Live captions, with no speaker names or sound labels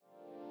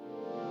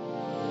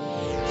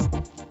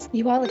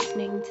You are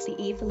listening to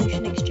the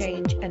Evolution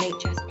Exchange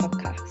NHS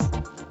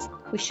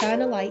podcast. We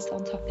shine a light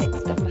on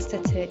topics that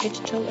matter to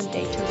digital and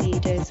data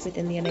leaders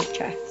within the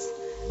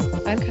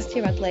NHS. I'm Cassie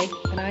Radley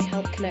and I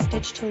help connect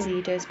digital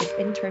leaders with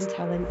interim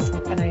talent,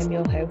 and I am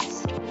your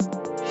host.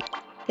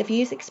 The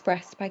views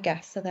expressed by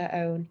guests are their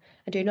own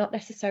and do not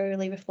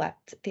necessarily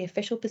reflect the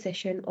official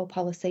position or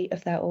policy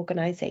of their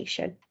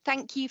organisation.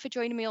 Thank you for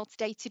joining me all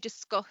today to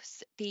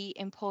discuss the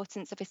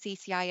importance of a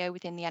CCIO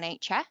within the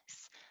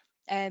NHS.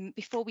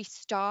 Before we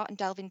start and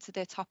delve into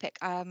the topic,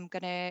 I'm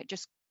going to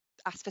just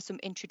ask for some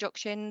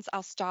introductions.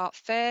 I'll start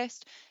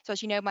first. So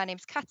as you know, my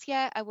name's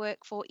Katia. I work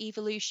for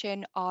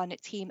Evolution on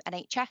Team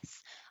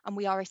NHS, and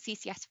we are a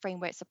CCS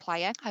framework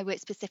supplier. I work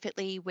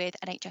specifically with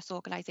NHS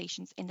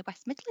organisations in the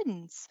West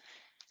Midlands.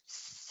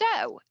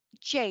 So,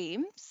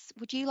 James,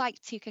 would you like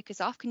to kick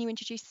us off? Can you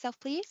introduce yourself,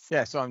 please?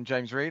 Yeah, so I'm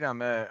James Reid.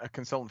 I'm a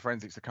consultant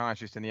forensic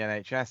psychiatrist in the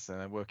NHS,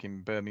 and I work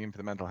in Birmingham for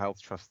the Mental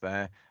Health Trust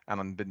there, and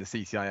I've been the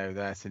CCIO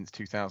there since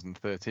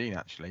 2013,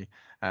 actually.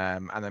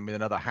 And then with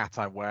another hat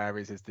I wear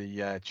is as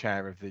the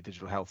chair of the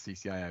Digital Health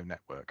CCIO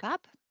network.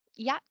 Fab.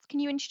 Yat, can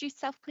you introduce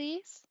yourself,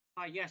 please?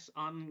 Yes,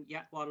 I'm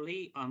Yat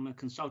Wadley. I'm a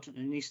consultant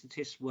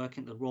anaesthetist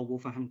working at the Royal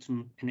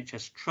Wolverhampton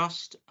NHS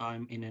Trust.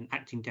 I'm in an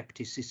acting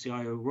deputy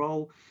CCIO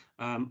role.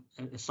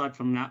 Aside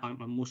from that,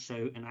 I'm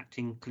also an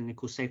acting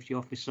clinical safety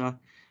officer.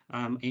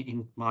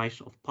 In my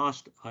sort of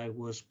past, I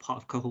was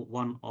part of cohort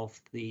 1 of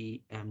the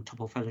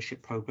Top of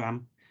Fellowship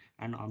programme,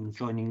 and I'm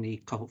joining the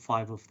cohort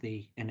 5 of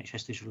the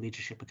NHS Digital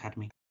Leadership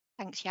Academy.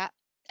 Thanks, Yat.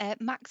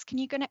 Max, can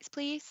you go next,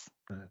 please?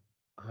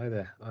 Hi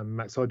there, I'm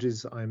Max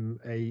Hodges. I'm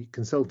a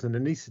consultant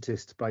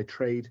anaesthetist by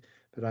trade,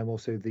 but I'm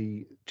also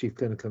the Chief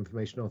Clinical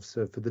Information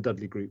Officer for the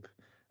Dudley Group,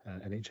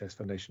 NHS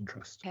Foundation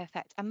Trust.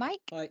 Perfect. And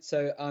Mike? Hi,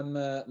 so I'm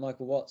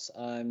Michael Watts.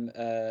 I'm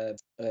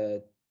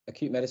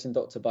acute medicine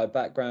doctor by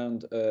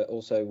background,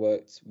 also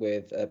worked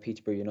with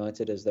Peterborough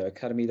United as their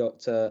academy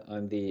doctor.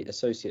 I'm the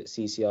associate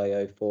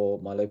CCIO for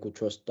my local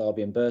trust,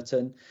 Derby and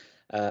Burton.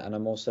 And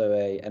I'm also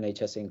a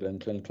NHS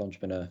England clinical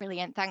entrepreneur.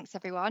 Brilliant. Thanks,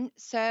 everyone.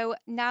 So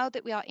now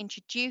that we are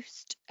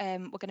introduced, we're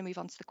going to move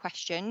on to the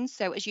questions.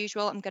 So as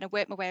usual, I'm going to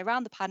work my way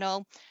around the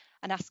panel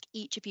and ask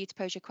each of you to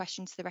pose your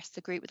questions to the rest of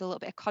the group with a little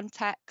bit of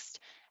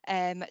context.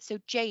 So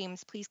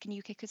James, please, can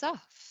you kick us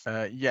off?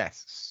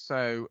 Yes.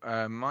 So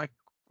my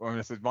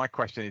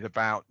question is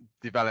about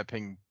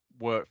developing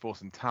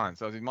workforce and talent.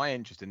 So my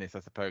interest in this,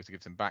 I suppose, to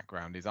give some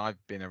background, is I've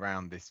been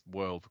around this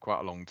world for quite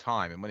a long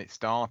time. And when it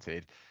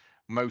started,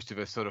 most of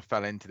us sort of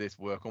fell into this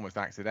work almost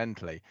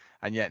accidentally,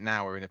 and yet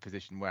now we're in a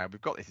position where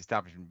we've got this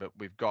establishment, but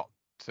we've got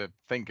to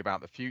think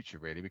about the future.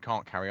 Really, we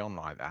can't carry on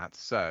like that.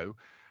 So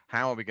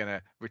how are we going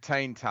to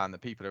retain talent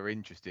that people are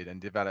interested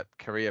and develop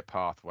career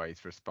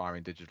pathways for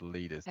aspiring digital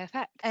leaders?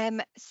 Perfect.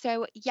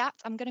 So Yat,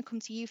 I'm going to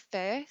come to you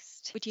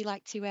first. Would you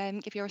like to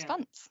give your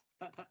response?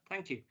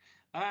 Thank you.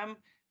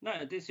 No,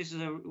 this is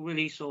a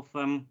really sort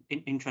of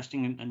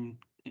interesting and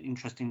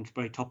interesting,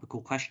 very topical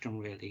question,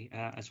 really,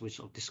 as we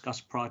sort of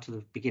discussed prior to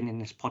the beginning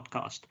of this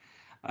podcast.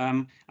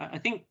 I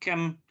think,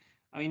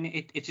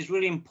 it is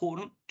really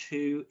important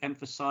to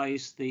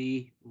emphasize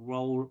the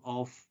role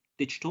of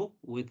digital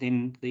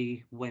within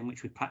the way in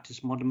which we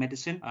practice modern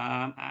medicine.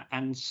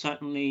 And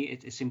certainly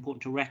it's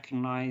important to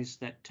recognize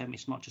that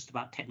it's not just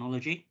about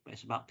technology, but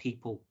it's about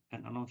people.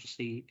 And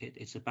obviously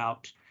it's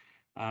about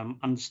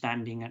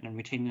understanding and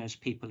retaining those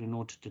people in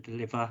order to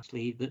deliver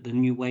the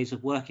new ways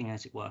of working,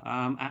 as it were.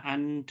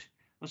 And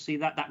obviously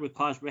that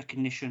requires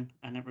recognition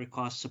and it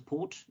requires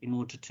support in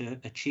order to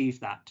achieve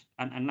that.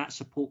 And that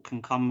support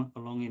can come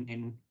along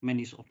in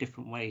many sort of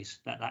different ways.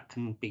 That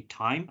can be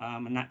time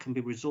and that can be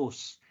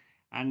resource.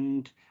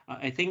 And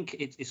I think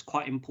it's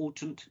quite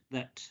important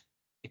that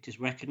it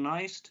is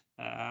recognized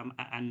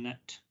and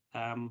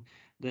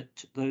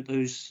that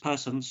those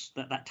persons,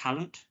 that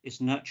talent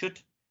is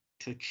nurtured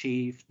to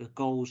achieve the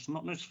goals,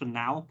 not just for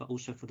now, but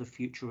also for the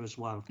future as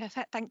well.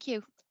 Perfect. Thank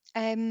you.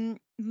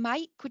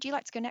 Mike, would you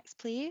like to go next,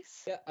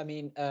 please? Yeah,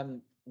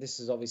 this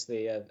is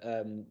obviously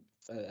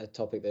a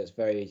topic that's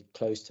very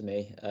close to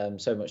me,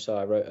 so much so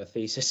I wrote a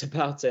thesis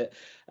about it.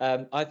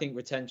 I think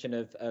retention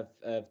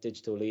of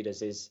digital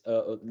leaders is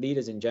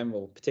leaders in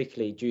general,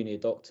 particularly junior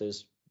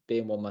doctors.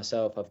 Being one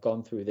myself, I've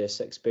gone through this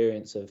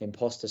experience of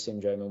imposter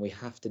syndrome, and we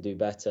have to do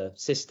better.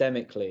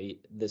 Systemically,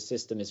 the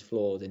system is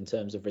flawed in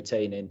terms of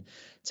retaining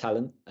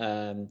talent.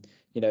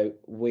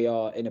 We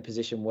are in a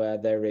position where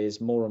there is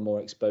more and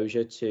more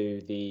exposure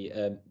to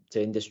the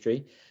to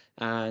industry,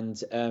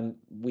 and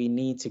we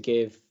need to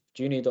give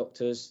junior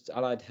doctors,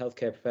 allied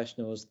healthcare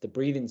professionals, the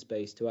breathing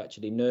space to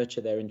actually nurture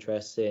their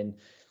interests in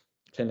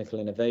clinical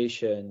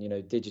innovation,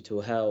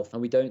 digital health,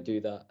 and we don't do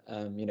that.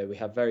 We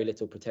have very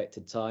little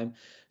protected time.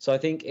 So I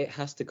think it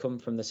has to come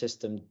from the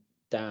system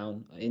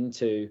down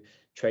into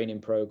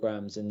training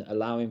programs and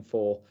allowing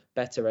for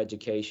better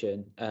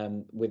education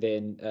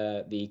within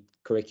the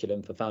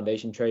curriculum for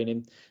foundation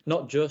training,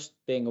 not just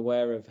being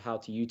aware of how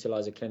to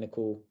utilize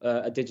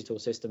a digital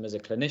system as a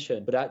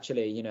clinician, but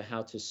actually,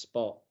 how to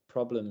spot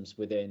problems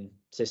within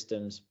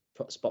systems,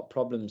 spot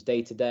problems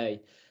day to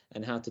day,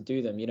 and how to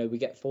do them. We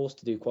get forced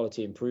to do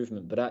quality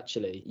improvement, but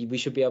actually we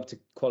should be able to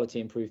quality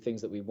improve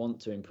things that we want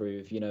to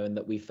improve, and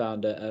that we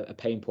found a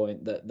pain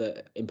point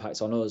that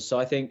impacts on us. So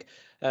I think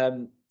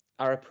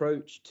our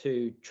approach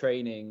to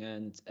training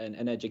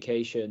and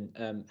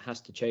education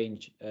has to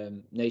change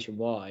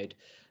nationwide.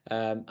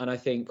 And I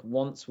think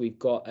once we've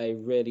got a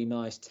really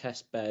nice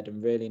test bed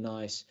and really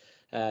nice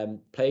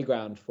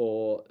playground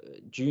for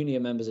junior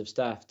members of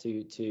staff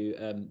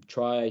to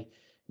try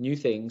new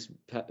things,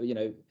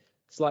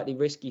 slightly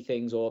risky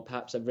things, or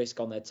perhaps a risk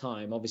on their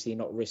time, obviously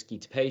not risky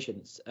to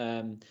patients,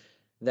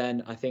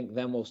 then I think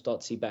we'll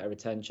start to see better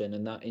retention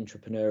and that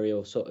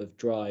entrepreneurial sort of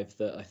drive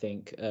that I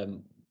think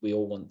we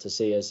all want to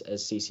see as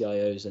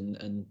CCIOs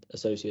and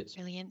associates.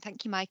 Brilliant.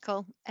 Thank you,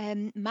 Michael.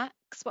 Max,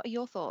 what are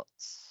your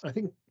thoughts? I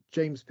think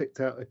James picked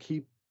out a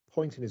key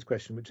point in his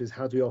question, which is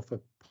how do we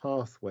offer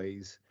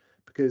pathways?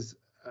 Because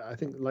I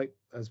think,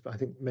 as I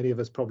think many of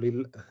us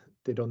probably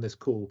did on this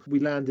call, we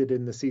landed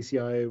in the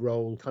CCIO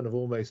role kind of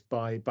almost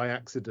by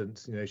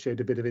accident, showed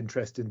a bit of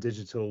interest in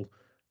digital,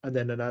 and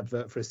then an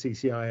advert for a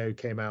CCIO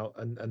came out,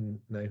 and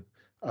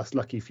us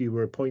lucky few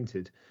were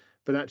appointed.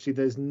 But actually,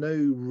 there's no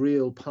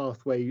real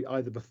pathway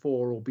either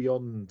before or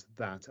beyond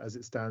that as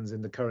it stands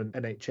in the current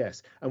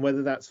NHS. And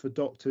whether that's for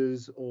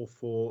doctors or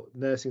for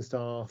nursing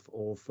staff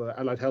or for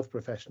allied health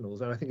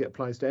professionals, and I think it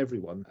applies to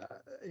everyone,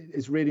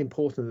 it's really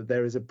important that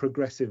there is a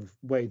progressive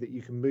way that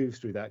you can move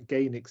through that,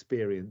 gain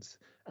experience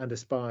and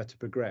aspire to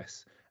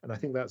progress. And I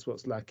think that's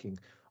what's lacking.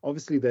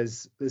 Obviously,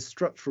 there's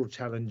structural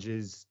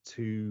challenges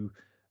to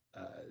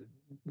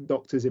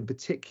doctors in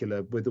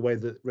particular with the way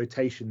that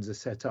rotations are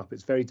set up.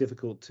 It's very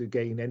difficult to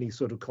gain any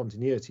sort of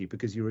continuity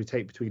because you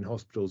rotate between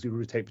hospitals, you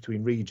rotate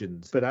between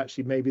regions. But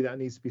actually, maybe that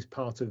needs to be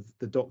part of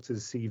the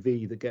doctor's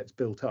CV that gets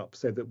built up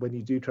so that when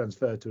you do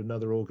transfer to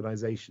another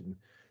organisation,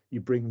 you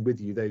bring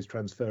with you those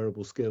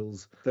transferable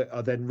skills that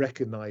are then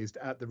recognised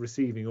at the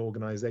receiving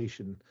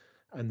organisation,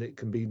 and it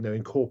can be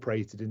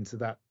incorporated into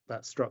that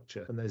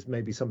structure. And there's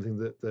maybe something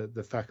that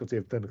the Faculty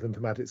of Clinical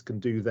Informatics can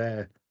do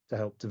there to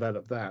help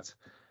develop that.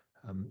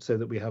 So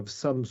that we have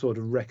some sort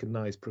of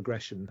recognised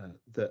progression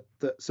that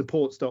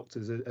supports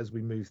doctors as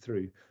we move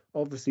through.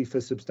 Obviously, for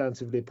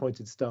substantively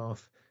appointed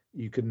staff,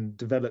 you can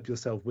develop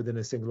yourself within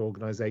a single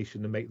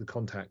organisation and make the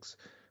contacts,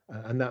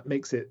 and that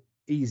makes it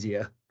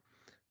easier.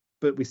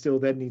 But we still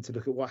then need to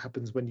look at what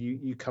happens when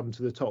you come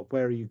to the top.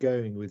 Where are you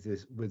going with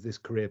this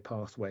career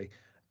pathway?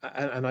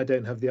 And I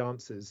don't have the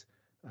answers.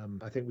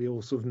 I think we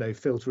all sort of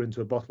filter into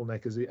a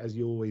bottleneck as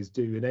you always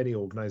do in any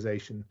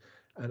organisation.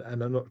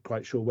 And I'm not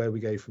quite sure where we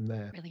go from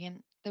there.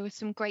 Brilliant. There were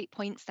some great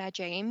points there,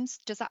 James.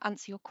 Does that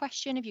answer your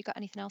question? Have you got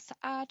anything else to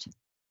add?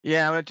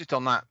 Yeah, well, just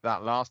on that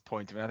last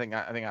point. I think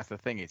that's the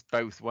thing. It's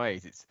both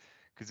ways. It's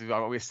because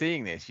we're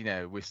seeing this.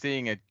 We're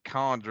seeing a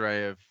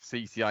cadre of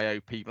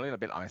CCIO people, a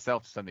bit like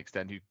myself to some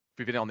extent, who've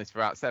been on this for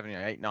about 7,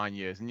 8, 9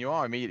 years, and you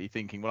are immediately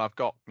thinking, well, I've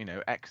got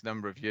X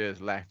number of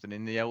years left, and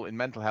in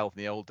mental health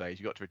in the old days,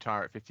 you got to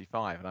retire at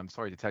 55, and I'm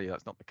sorry to tell you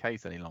that's not the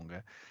case any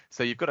longer.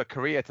 So you've got a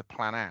career to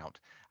plan out,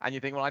 and you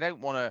think, well, I don't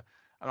want to.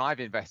 And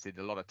I've invested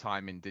a lot of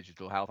time in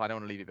digital health. I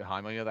don't want to leave it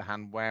behind. On the other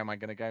hand, where am I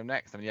going to go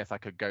next? I mean, yes, I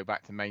could go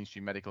back to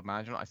mainstream medical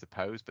management, I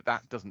suppose, but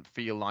that doesn't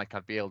feel like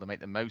I'd be able to make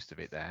the most of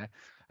it there.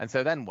 And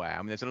so then where? I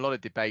mean, there's a lot of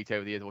debate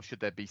over the years, well,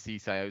 should there be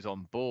CCIOs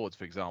on boards,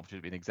 for example? Should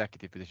it be an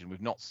executive position?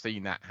 We've not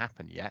seen that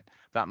happen yet.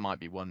 That might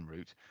be one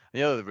route.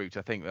 The other route,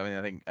 I think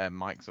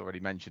Mike's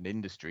already mentioned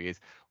industry, is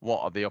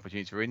what are the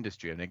opportunities for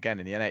industry? And again,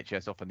 in the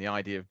NHS, often the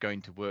idea of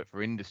going to work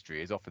for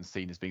industry is often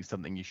seen as being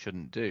something you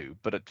shouldn't do.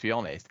 But to be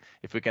honest,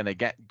 if we're going to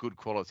get good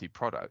quality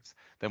products,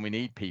 then we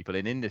need people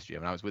in industry. I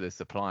mean, I was with a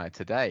supplier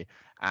today,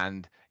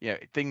 and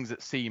things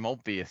that seem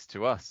obvious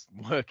to us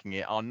working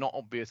it are not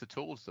obvious at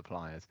all to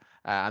suppliers,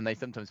 and they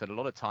sometimes spend a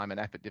lot of time and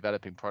effort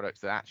developing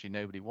products that actually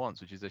nobody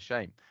wants, which is a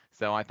shame.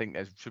 So I think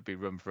there should be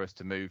room for us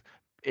to move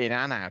in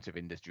and out of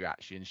industry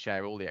actually and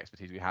share all the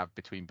expertise we have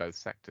between both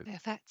sectors.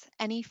 Perfect.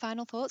 Any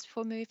final thoughts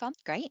before we move on?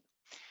 Great.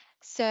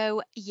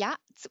 So, Yat,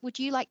 would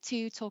you like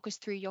to talk us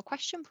through your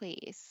question,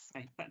 please?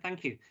 Okay,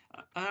 thank you.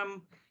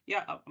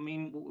 Yeah, I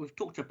mean, we've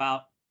talked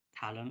about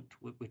talent,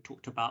 we've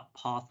talked about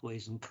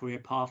pathways and career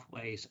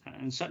pathways,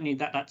 and certainly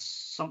that's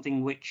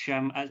something which,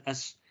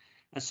 as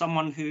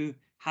someone who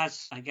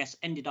has, I guess,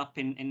 ended up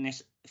in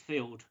this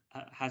field,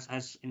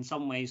 has in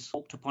some ways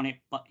walked upon it,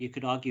 but you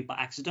could argue by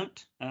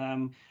accident.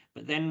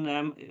 But then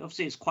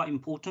obviously it's quite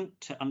important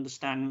to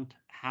understand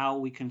how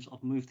we can sort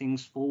of move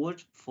things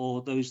forward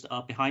for those that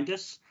are behind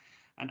us,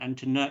 and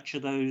to nurture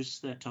those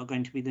that are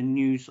going to be the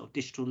new sort of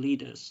digital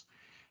leaders.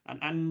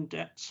 And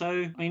so,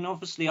 I mean,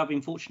 obviously I've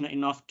been fortunate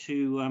enough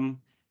to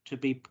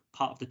be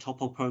part of the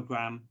Topo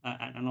program,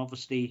 and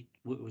obviously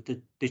with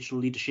the Digital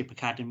Leadership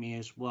Academy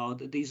as well.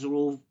 These are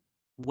all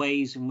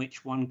ways in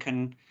which one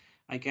can,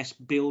 I guess,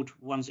 build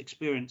one's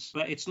experience,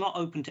 but it's not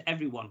open to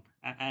everyone,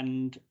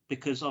 and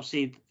because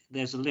obviously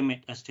there's a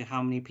limit as to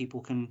how many people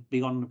can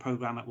be on the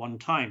program at one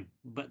time.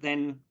 But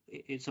then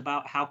it's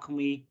about how can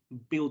we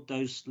build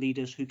those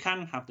leaders who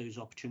can have those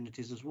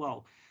opportunities as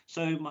well.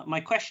 So my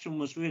question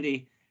was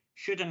really,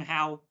 should and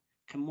how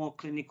can more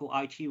clinical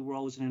IT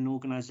roles in an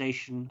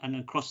organization and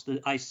across the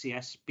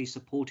ICS be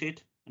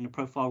supported and the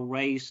profile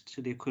raised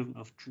to the equivalent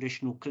of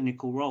traditional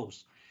clinical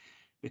roles?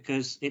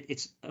 Because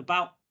it's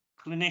about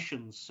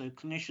clinicians, so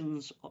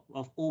clinicians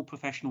of all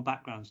professional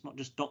backgrounds, not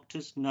just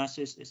doctors,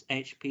 nurses, it's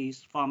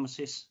HPs,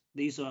 pharmacists.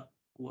 These are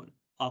what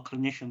are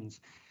clinicians.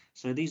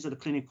 So these are the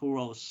clinical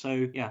roles.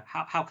 So yeah,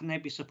 how can they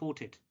be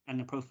supported and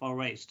the profile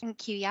raised?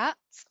 Thank you, Yat.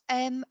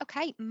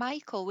 Okay,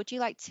 Michael, would you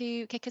like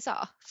to kick us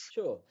off?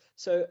 Sure.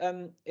 So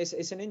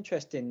it's an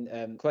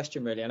interesting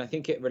question, really, and I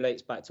think it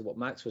relates back to what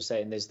Max was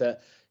saying. Is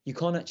that you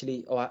can't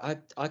actually, or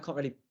I can't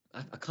really.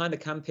 I kind of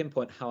can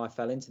pinpoint how I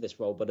fell into this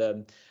role, but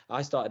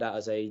I started out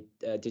as a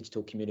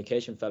digital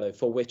communication fellow,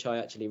 for which I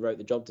actually wrote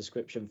the job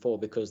description for,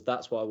 because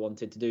that's what I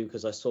wanted to do,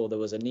 because I saw there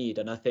was a need.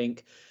 And I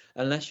think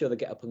unless you're the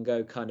get up and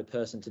go kind of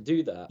person to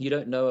do that, you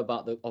don't know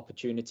about the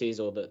opportunities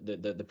or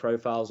the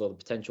profiles or the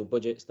potential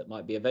budgets that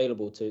might be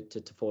available to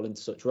fall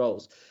into such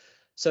roles.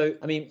 So,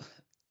 I mean,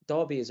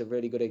 Derby is a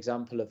really good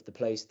example of the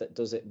place that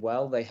does it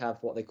well. They have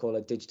what they call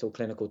a digital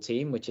clinical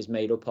team, which is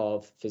made up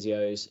of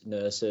physios,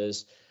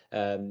 nurses,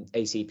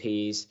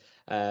 ACPs,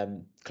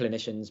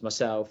 clinicians,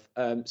 myself.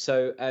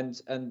 So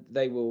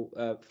they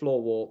will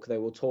floor walk, they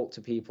will talk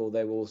to people,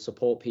 they will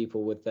support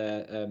people with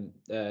their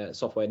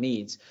software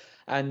needs.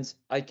 And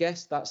I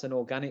guess that's an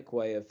organic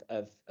way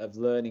of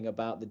learning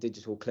about the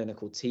digital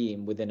clinical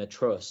team within a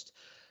trust.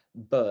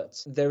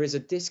 But there is a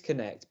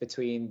disconnect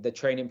between the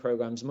training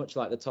programs, much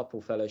like the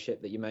Topple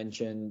Fellowship that you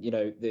mentioned. You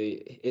know,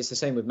 it's the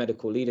same with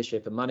medical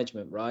leadership and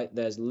management, right?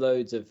 There's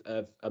loads of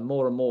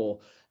more and more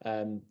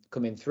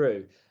coming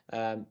through.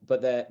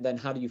 But then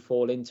how do you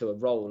fall into a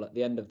role at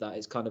the end of that?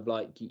 It's kind of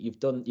like you've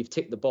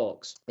ticked the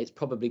box. It's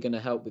probably going to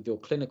help with your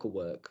clinical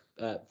work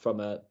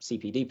from a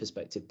CPD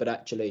perspective, but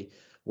actually,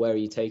 where are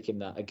you taking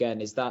that? Again,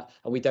 is that,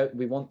 and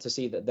we want to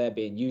see that they're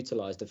being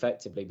utilized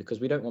effectively, because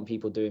we don't want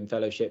people doing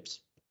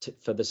fellowships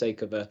for the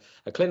sake of a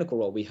clinical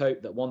role. We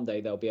hope that one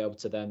day they'll be able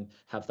to then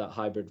have that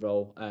hybrid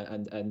role,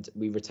 and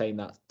we retain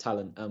that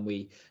talent and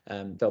we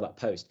fill that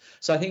post.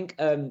 So I think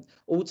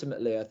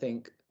ultimately, I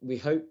think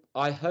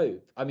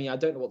I mean, I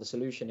don't know what the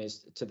solution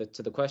is to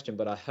the question,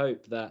 but I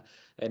hope that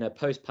in a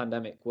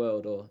post-pandemic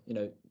world, or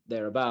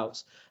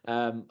thereabouts,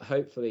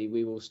 hopefully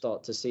we will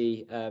start to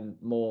see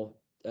more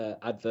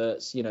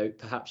adverts,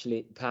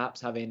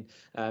 perhaps having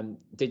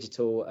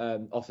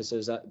digital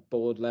officers at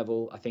board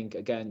level. I think,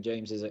 again,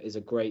 James, is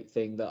a great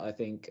thing that I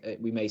think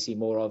we may see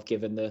more of,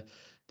 given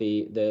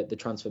the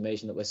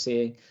transformation that we're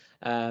seeing.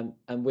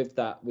 And with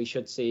that, we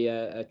should see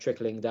a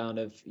trickling down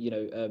of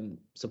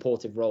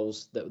supportive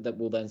roles that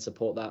will then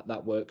support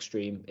that work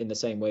stream, in the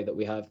same way that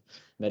we have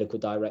medical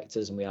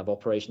directors and we have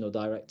operational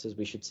directors.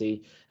 We should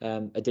see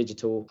a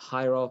digital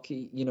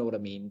hierarchy, you know what I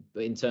mean,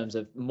 in terms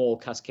of more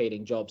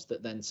cascading jobs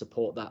that then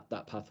support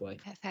that pathway.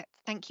 Perfect.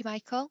 Thank you,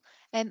 Michael.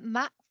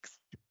 Max,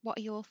 what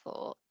are your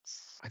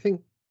thoughts? I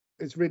think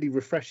it's really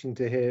refreshing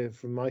to hear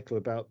from Michael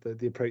about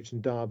the approach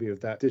in Derby of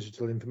that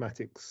digital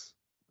informatics,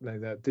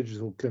 that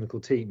digital clinical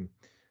team.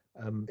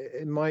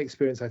 In my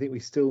experience, I think we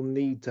still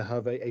need to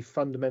have a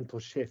fundamental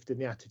shift in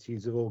the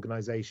attitudes of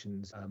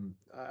organisations.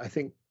 I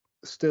think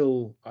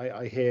still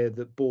I hear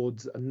that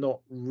boards are not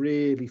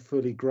really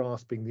fully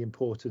grasping the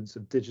importance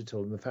of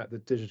digital, and the fact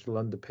that digital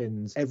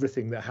underpins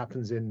everything that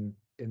happens in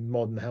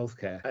modern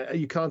healthcare.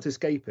 You can't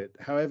escape it.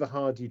 However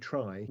hard you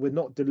try, we're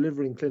not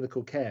delivering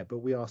clinical care, but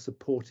we are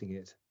supporting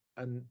it.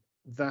 And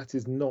that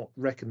is not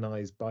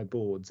recognised by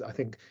boards. I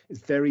think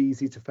it's very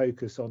easy to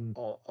focus on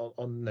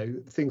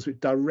things which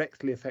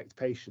directly affect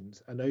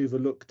patients and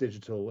overlook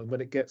digital. And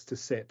when it gets to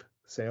SIP,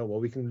 say, oh, well,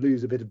 we can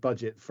lose a bit of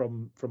budget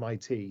from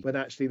IT, when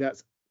actually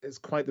it's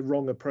quite the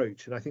wrong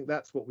approach. And I think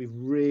that's what we've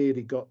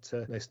really got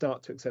to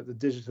start to accept. The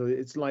digital,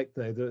 it's like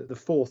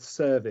the fourth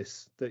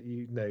service that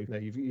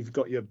you've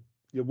got your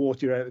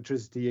water, your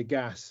electricity, your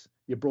gas,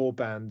 your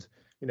broadband.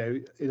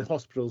 In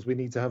hospitals, we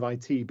need to have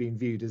IT being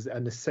viewed as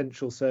an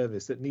essential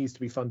service that needs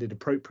to be funded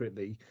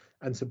appropriately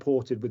and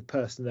supported with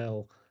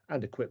personnel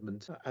and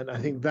equipment. And I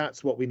think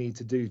that's what we need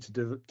to do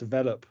to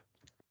develop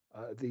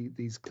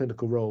these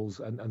clinical roles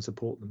and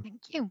support them.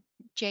 Thank you.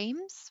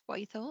 James, what are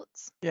your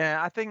thoughts?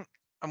 Yeah, I think,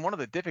 and one of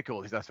the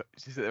difficulties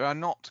is that there are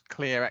not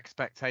clear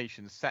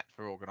expectations set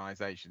for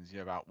organisations,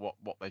 about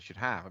what they should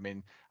have. I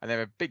mean, and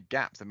there are big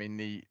gaps. I mean,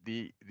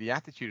 the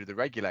attitude of the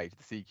regulator,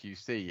 the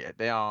CQC,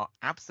 they are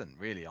absent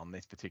really on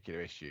this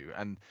particular issue.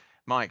 And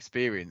my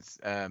experience,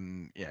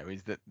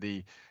 is that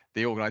the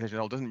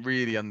organisation doesn't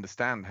really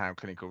understand how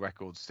clinical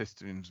record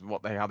systems,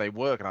 how they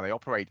work and how they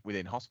operate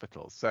within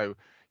hospitals. So,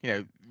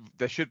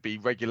 there should be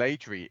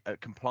regulatory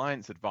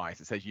compliance advice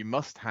that says you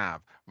must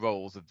have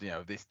roles of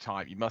this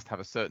type, you must have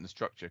a certain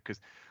structure, because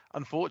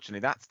unfortunately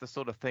that's the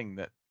sort of thing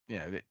that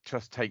that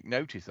trusts take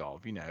notice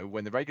of.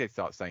 When the regulator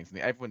starts saying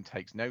something, everyone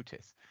takes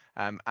notice.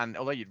 And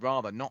although you'd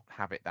rather not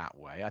have it that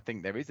way, I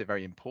think there is a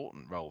very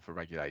important role for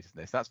regulators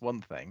in this. That's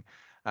one thing.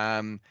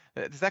 The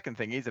second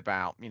thing is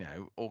about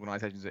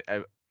organisations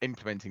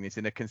implementing this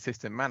in a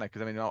consistent manner,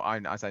 because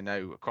as I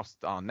know across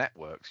our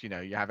networks, you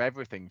have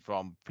everything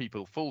from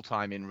people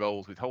full-time in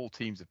roles with whole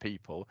teams of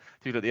people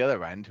to people at the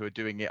other end who are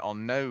doing it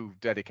on no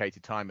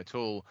dedicated time at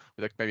all,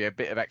 with maybe a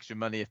bit of extra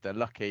money if they're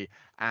lucky,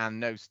 and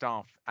no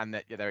staff, and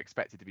that they're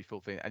expected to be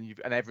fulfilling,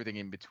 and everything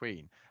in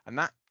between, and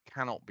that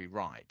cannot be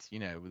right.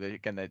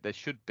 There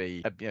should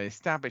be a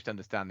established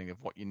understanding of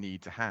what you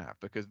need to have,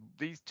 because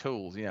these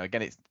tools,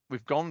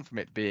 we've gone from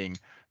it being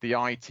the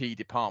IT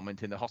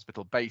department in the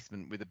hospital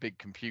basement with a big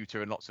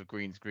computer and lots of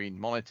green screen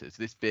monitors,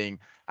 this being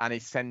an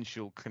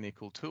essential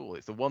clinical tool.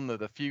 It's one of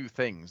the few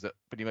things that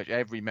pretty much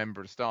every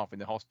member of staff in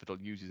the hospital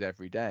uses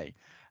every day.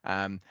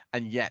 And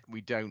yet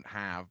we don't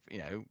have,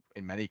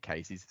 in many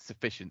cases,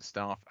 sufficient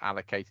staff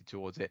allocated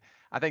towards it.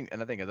 I think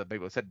other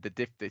people have said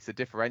it's a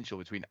differential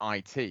between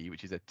IT,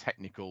 which is a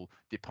technical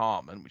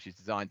department which is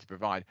designed to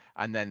provide,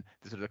 and then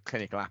the sort of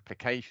clinical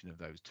application of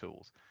those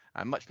tools.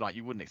 And much like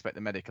you wouldn't expect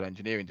the medical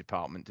engineering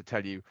department to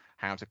tell you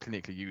how to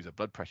clinically use a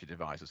blood pressure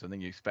device or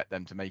something, you expect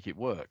them to make it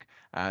work.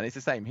 And it's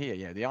the same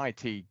here. The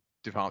IT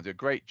department do a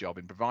great job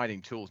in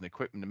providing tools and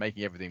equipment and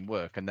making everything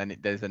work, and then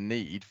there's a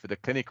need for the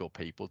clinical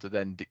people to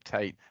then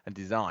dictate and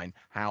design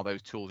how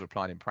those tools are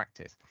applied in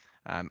practice.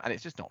 And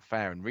it's just not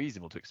fair and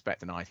reasonable to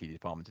expect an IT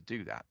department to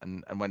do that.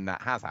 And when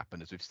that has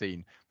happened, as we've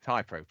seen with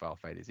high profile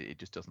failures, it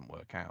just doesn't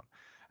work out.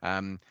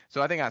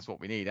 So I think that's what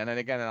we need. And then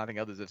again, and I think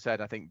others have said,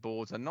 I think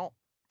boards are not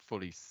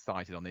fully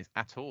cited on this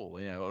at all.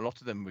 A lot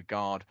of them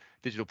regard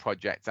digital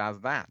projects as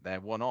that they're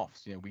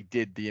one-offs. We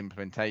did the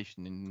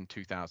implementation in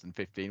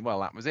 2015. Well,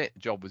 that was it.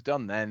 The job was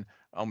done then,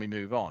 and we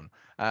move on.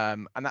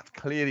 And that's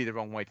clearly the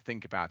wrong way to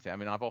think about it.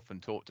 I've often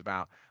talked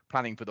about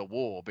planning for the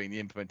war being the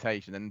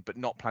implementation, but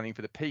not planning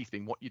for the peace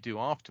being what you do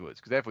afterwards,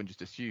 because everyone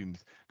just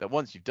assumes that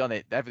once you've done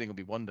it, everything will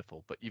be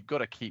wonderful. But you've got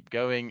to keep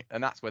going,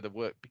 and that's where the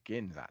work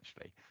begins,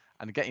 actually.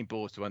 And getting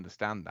boards to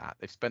understand that,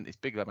 they've spent this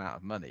big amount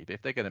of money, but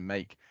if they're going to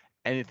make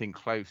anything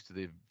close to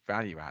the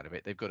value out of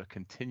it, they've got to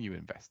continue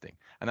investing.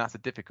 And that's a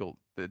difficult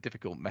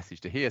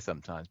message to hear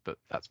sometimes, but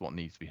that's what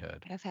needs to be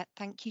heard. Perfect.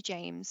 Thank you,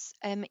 James.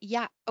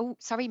 Yeah. Oh,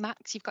 sorry,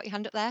 Max, you've got your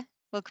hand up there.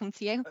 Welcome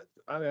to you.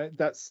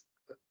 That's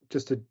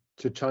just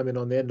to chime in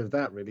on the end of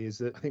that, really, is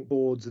that I think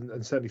boards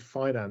and certainly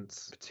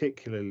finance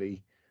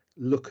particularly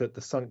look at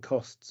the sunk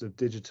costs of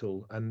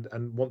digital and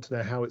want to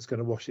know how it's going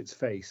to wash its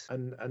face.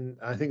 And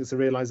I think it's a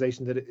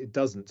realization that it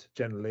doesn't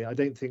generally. I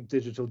don't think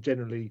digital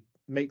generally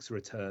makes a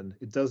return.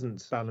 It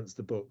doesn't balance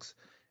the books.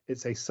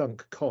 It's a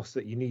sunk cost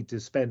that you need to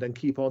spend and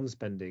keep on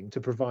spending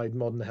to provide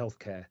modern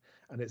healthcare.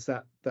 And it's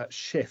that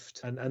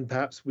shift. And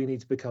perhaps we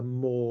need to become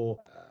more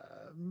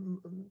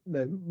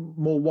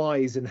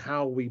wise in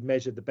how we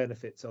measure the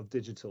benefits of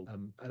digital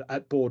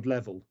at board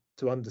level,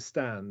 to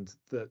understand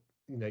that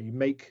you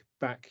make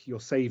back your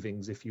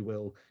savings, if you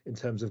will, in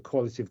terms of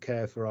quality of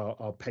care for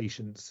our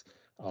patients,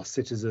 our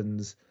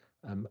citizens,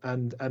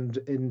 and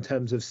in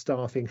terms of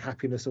staffing,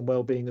 happiness and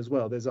well-being as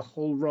well. There's a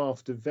whole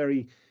raft of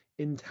very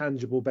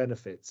intangible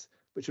benefits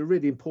which are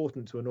really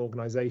important to an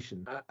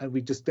organization, and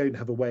we just don't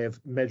have a way of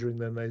measuring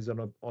those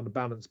on a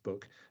balance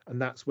book,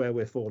 and that's where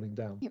we're falling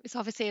down. It was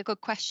obviously a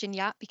good question,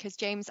 yeah, because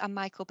James and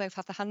Michael both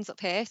have their hands up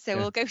here, so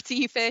we'll go to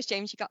you first,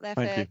 James. You got there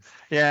Thank first.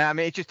 You. Yeah,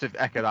 it's just to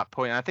echo that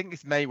point. I think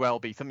this may well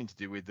be something to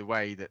do with the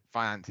way that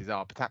finances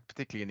are,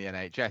 particularly in the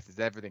NHS, is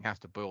everything has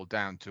to boil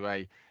down to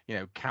a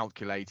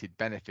calculated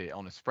benefit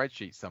on a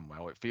spreadsheet somewhere,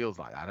 or it feels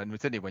like that. And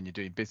certainly when you're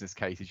doing business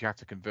cases, you have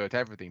to convert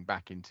everything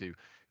back into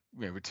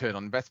return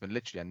on investment,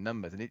 literally, and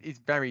numbers, and it is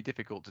very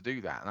difficult to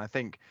do that. And I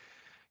think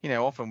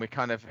often we're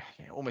kind of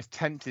almost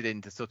tempted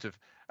into sort of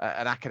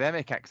an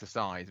academic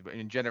exercise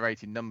in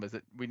generating numbers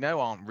that we know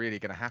aren't really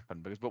going to happen,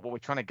 because what we're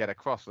trying to get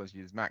across, as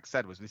Max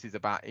said, was this is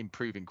about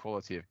improving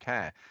quality of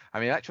care.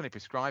 Electronic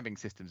prescribing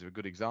systems are a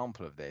good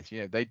example of this.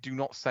 They do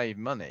not save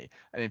money,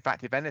 and in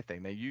fact, if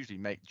anything, they usually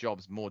make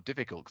jobs more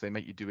difficult because they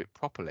make you do it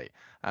properly.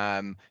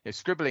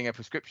 Scribbling a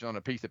prescription on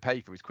a piece of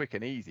paper is quick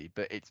and easy,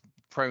 but it's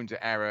prone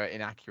to error,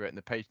 inaccurate, and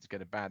the patients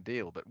get a bad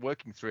deal. But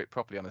working through it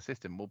properly on a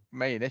system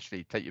may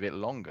initially take you a bit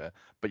longer,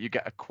 but you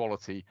get a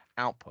quality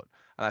output.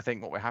 And I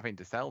think what we're having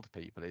to sell to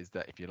people is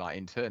that, if you like,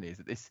 internally, is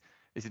that this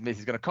is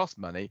going to cost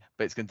money,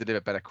 but it's going to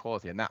deliver better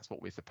quality, and that's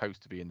what we're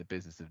supposed to be in the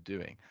business of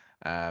doing.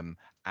 And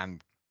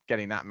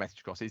getting that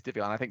message across is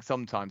difficult. And I think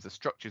sometimes the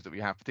structures that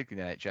we have,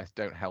 particularly in the NHS,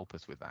 don't help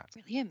us with that.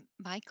 Brilliant.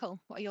 Michael,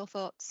 what are your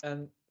thoughts?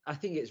 I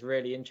think it's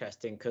really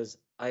interesting because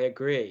I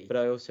agree, but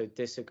I also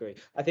disagree.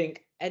 I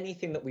think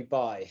anything that we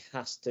buy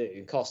has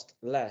to cost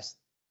less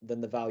than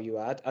the value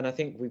add, and I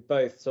think we've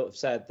both sort of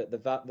said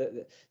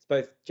that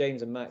both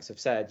James and Max have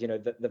said,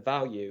 that the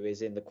value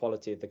is in the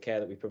quality of the care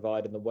that we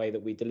provide and the way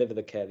that we deliver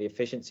the care, the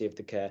efficiency of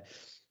the care.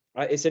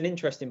 It's an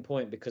interesting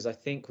point, because I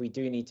think we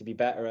do need to be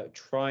better at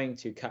trying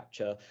to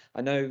capture.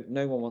 I know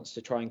no one wants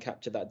to try and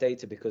capture that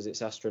data because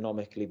it's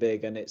astronomically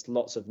big and it's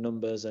lots of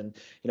numbers, and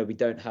we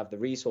don't have the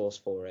resource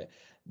for it.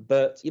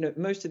 But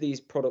most of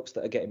these products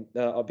that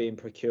are being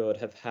procured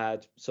have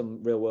had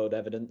some real world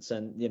evidence,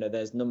 and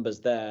there's numbers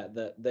there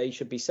that they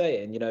should be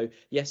saying,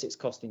 yes, it's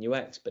costing you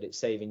X, but it's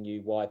saving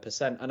you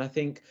Y%. And I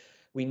think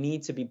we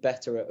need to be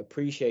better at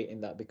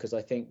appreciating that, because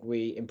I think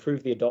we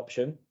improve the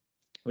adoption,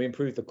 we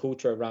improve the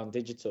culture around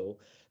digital,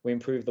 we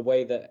improve the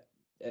way that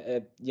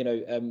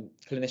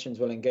clinicians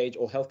will engage,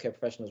 or healthcare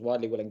professionals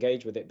widely will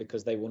engage with it,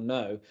 because they will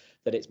know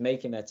that it's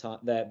making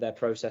their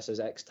processes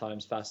X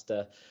times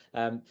faster.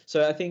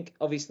 So I think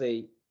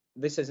obviously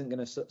this isn't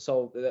going to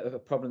solve a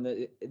problem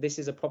this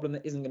is a problem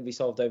that isn't going to be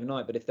solved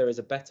overnight. But if there is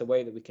a better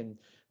way that we can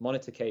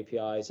monitor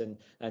KPIs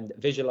and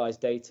visualize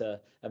data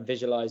and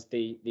visualize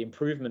the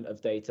improvement of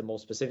data more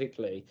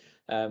specifically,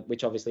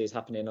 which obviously is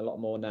happening a lot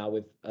more now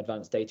with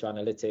advanced data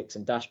analytics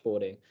and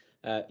dashboarding,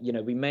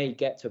 we may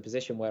get to a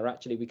position where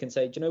actually we can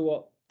say, do you know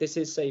what, this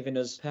is saving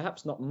us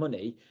perhaps not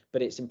money,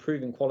 but it's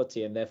improving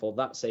quality, and therefore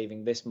that's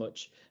saving this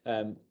much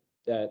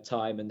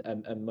time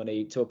and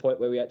money, to a point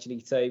where we actually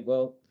say,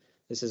 well,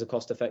 this is a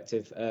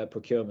cost-effective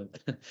procurement.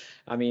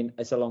 I mean,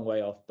 it's a long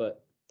way off,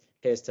 but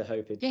here's to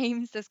hoping.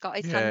 James has got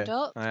his hand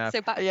up,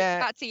 so back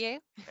to you.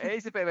 It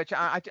is a bit of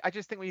a I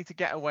just think we need to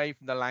get away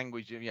from the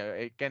language.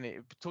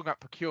 Again, talking about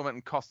procurement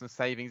and cost and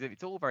savings,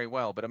 it's all very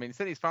well, but I mean,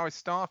 certainly as far as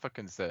staff are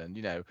concerned,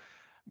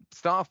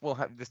 staff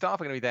are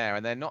going to be there,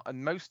 and they're not,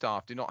 and most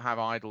staff do not have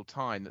idle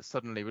time that's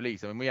suddenly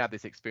released. I mean, we had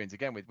this experience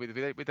again with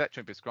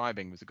electronic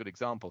prescribing was a good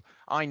example.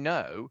 I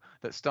know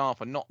that staff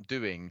are not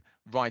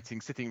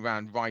sitting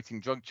around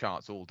writing drug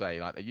charts all day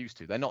like they used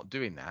to. They're not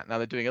doing that now.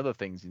 They're doing other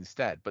things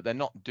instead, but they're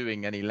not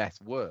doing any less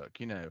work.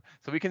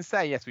 So we can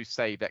say, yes, we've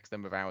saved X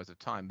number of hours of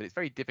time, but it's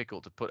very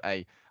difficult to put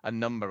a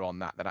number on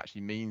that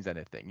actually means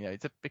anything.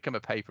 It's become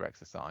a paper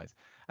exercise.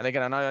 And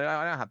again,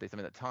 I had this. I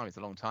mean, at the time, it's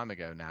a long time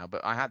ago now,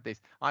 but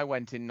I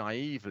went in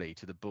naively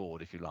to the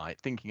board, if you like,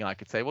 thinking I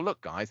could say, well,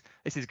 look, guys,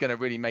 this is going to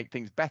really make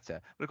things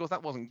better. But of course,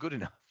 that wasn't good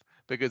enough,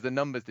 because the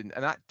numbers didn't,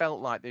 and that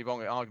felt like the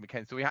wrong argument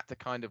came. So we had to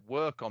kind of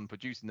work on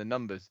producing the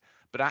numbers,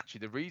 but actually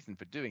the reason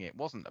for doing it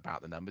wasn't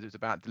about the numbers, it was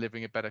about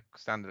delivering a better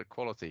standard of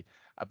quality.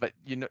 But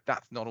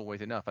that's not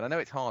always enough, and I know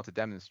it's hard to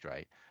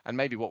demonstrate, and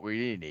maybe what we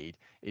really need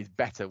is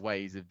better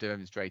ways of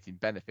demonstrating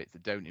benefits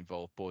that don't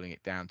involve boiling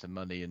it down to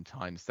money and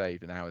time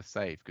saved and hours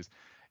saved, because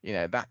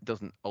that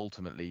doesn't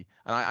ultimately,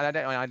 and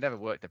I never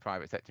worked in the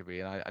private sector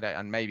really,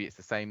 and maybe it's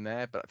the same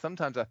there, but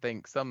sometimes I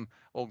think some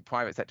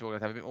private sector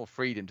organizations have a bit more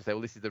freedom to say,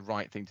 well, this is the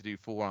right thing to do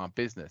for our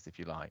business, if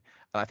you like.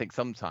 And I think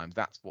sometimes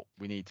that's what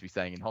we need to be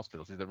saying in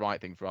hospitals, is the right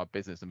thing for our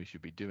business, and we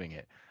should be doing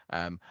it,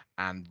 and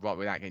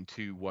without getting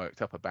too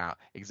worked up about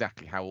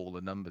exactly how all the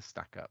numbers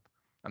stack up.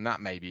 And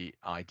that may be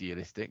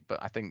idealistic, but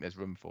I think there's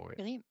room for it.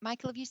 Brilliant.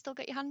 Michael, have you still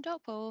got your hand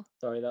up, or?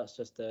 Sorry, that's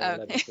just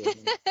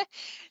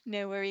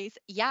No worries.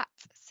 Yeah.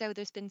 So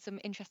there's been some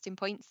interesting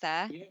points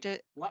there. Yeah.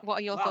 What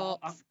are your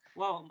thoughts?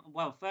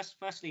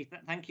 Firstly,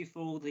 thank you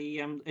for the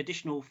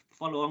additional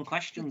follow-on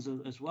questions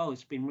as well.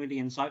 It's been really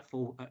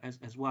insightful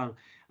as well.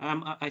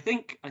 I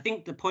think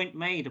the point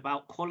made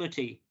about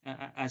quality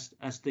as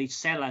the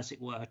cell, as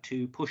it were,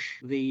 to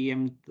push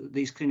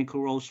these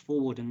clinical roles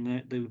forward,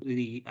 and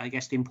the I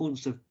guess the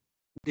importance of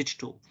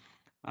digital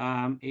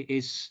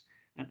is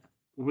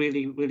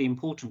really, really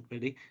important,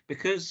 really,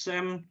 because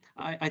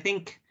I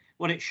think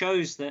what it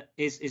shows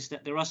is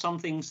that there are some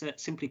things that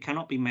simply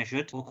cannot be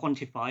measured or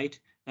quantified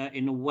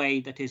in a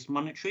way that is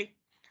monetary,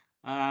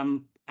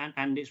 and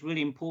it's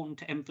really important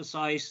to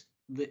emphasize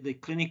the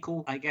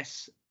clinical, I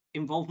guess,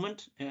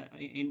 involvement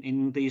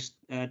in these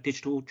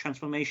digital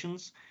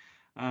transformations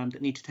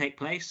that need to take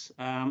place.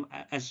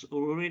 As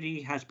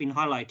already has been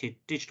highlighted,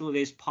 digital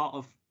is part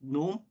of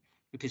norm.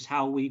 It is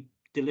how we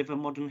deliver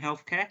modern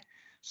healthcare.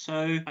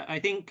 So I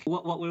think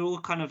what we're all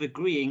kind of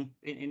agreeing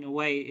in a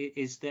way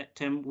is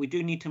that we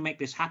do need to make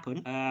this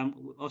happen.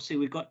 Obviously,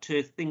 we've got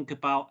to think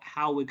about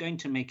how we're going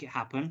to make it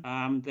happen.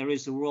 There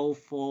is a role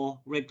for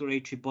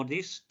regulatory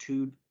bodies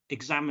to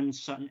examine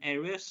certain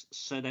areas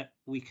so that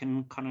we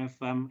can kind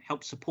of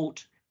help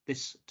support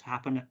this to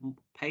happen at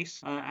pace.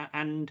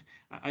 And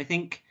I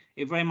think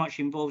it very much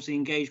involves the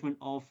engagement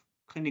of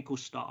clinical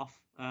staff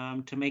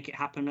to make it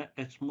happen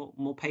at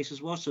more pace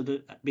as well, so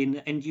that being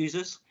the end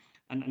users.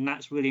 And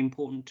that's really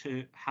important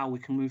to how we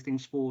can move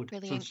things forward.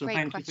 Brilliant. So great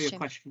thank question. you for your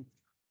question.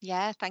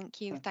 Yeah, thank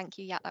you. Thank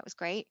you. Yeah, that was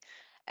great.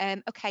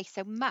 Okay,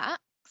 so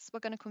Max, we're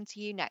going to come to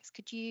you next.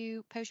 Could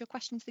you pose your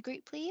question to the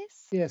group,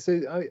 please? Yeah,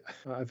 so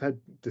I've had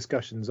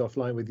discussions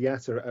offline with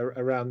Yatta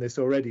around this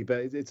already, but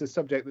it's a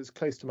subject that's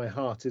close to my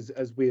heart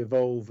as we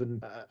evolve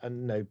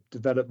and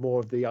develop more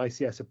of the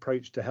ICS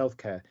approach to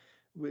healthcare,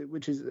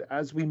 which is,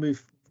 as we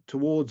move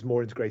towards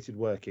more integrated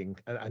working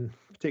and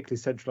particularly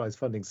centralized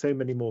funding, so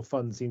many more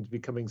funds seem to be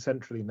coming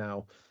centrally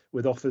now,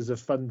 with offers of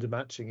funder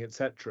matching,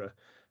 etc.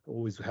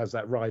 Always has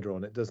that rider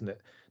on it, doesn't it?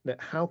 Now,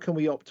 how can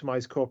we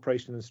optimize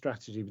cooperation and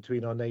strategy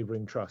between our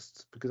neighbouring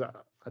trusts? Because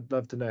I'd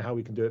love to know how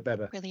we can do it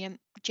better. Brilliant.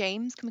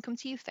 James, can we come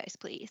to you first,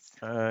 please?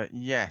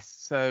 Yes.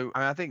 So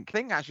I think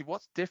actually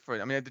what's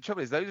different, I mean, the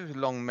trouble is those with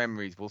long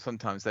memories will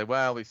sometimes say,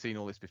 well, we've seen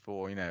all this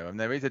before, and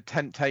there is a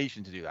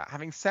temptation to do that.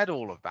 Having said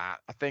all of that,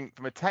 I think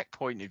from a tech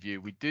point of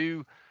view, we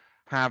do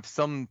have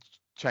some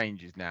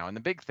changes now, and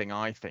the big thing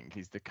I think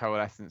is the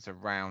coalescence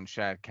around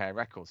shared care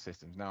record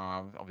systems.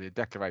 Now, obviously, a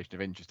declaration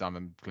of interest. I'm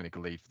a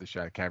clinical lead for the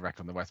shared care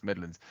record in the West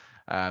Midlands,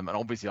 And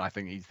obviously, I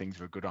think these things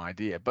are a good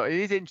idea. But it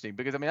is interesting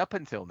because, I mean, up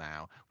until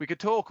now, we could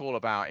talk all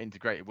about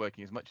integrated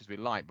working as much as we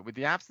like, but with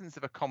the absence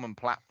of a common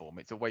platform,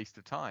 it's a waste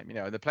of time. You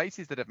know, the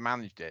places that have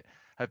managed it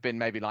have been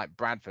maybe like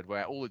Bradford,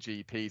 where all the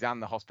GPs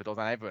and the hospitals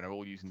and everyone are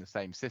all using the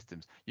same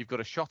systems. You've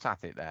got a shot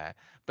at it there.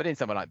 But in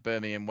somewhere like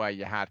Birmingham, where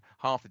you had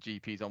half the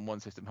GPs on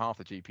one system, half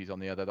the GPs on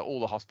the other, all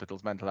the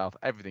hospitals, mental health,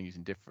 everything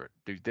using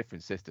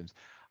different systems,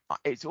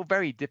 it's all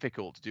very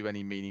difficult to do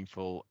any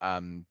meaningful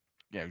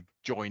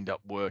joined up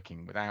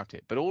working without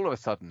it. But all of a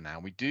sudden now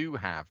we do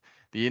have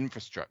the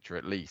infrastructure,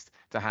 at least,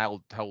 to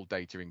hold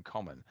data in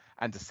common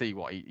and to see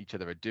what each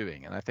other are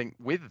doing. And I think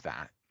with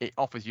that, it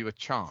offers you a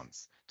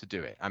chance to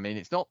do it. I mean,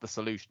 it's not the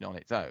solution on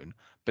its own,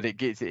 but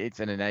it's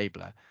an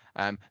enabler.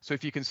 So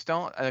if you can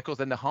start, and of course,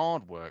 then the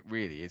hard work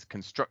really is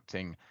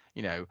constructing,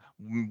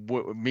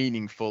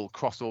 meaningful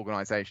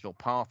cross-organizational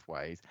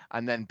pathways,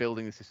 and then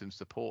building the systems to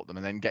support them,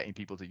 and then getting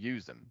people to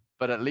use them.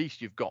 But at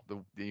least you've got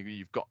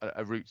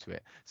a route to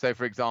it. So,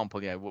 for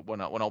example,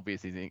 one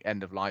obviously the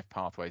end of life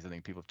pathways, I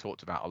think people have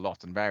talked about a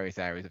lot, and various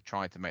areas have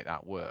tried to make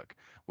that work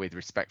with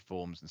respect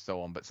forms and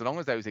so on. But so long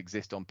as those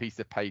exist on piece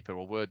of paper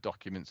or Word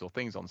documents or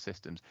things on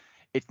systems,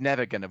 it's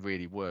never going to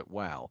really work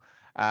well.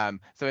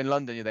 So in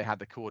London, they had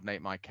the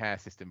Coordinate My Care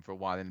system for a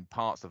while in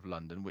parts of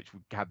London, which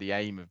had the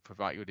aim of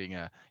providing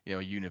a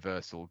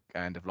universal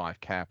end of life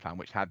care plan,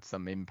 which had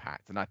some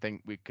impact. And I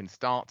think we can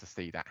start to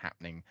see that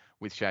happening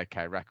with shared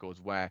care records,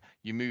 where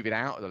you move it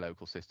out of the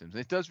local systems. And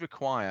it does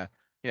require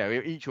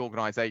each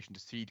organization to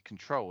cede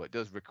control. It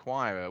does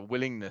require a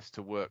willingness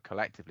to work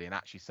collectively and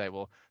actually say,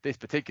 well, this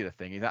particular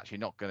thing is actually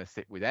not going to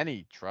sit with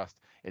any trust.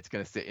 It's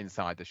going to sit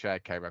inside the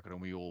shared care record,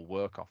 and we all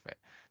work off it.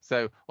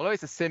 So although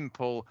it's a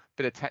simple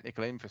bit of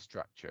technical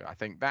infrastructure, I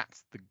think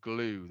that's the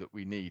glue that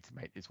we need to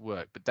make this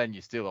work. But then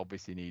you still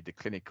obviously need the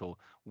clinical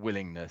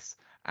willingness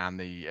and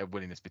the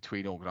willingness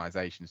between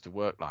organizations to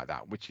work like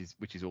that, which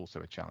is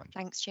also a challenge.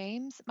 Thanks,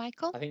 James.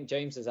 Michael? I think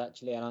James has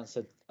actually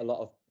answered a lot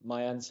of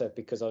my answer,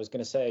 because I was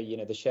going to say,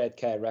 the shared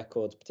care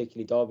records,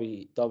 particularly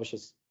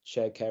Derbyshire's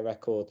shared care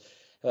record,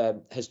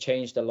 has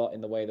changed a lot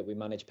in the way that we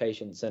manage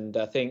patients. And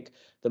I think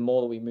the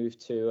more that we move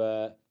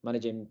to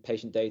managing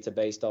patient data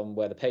based on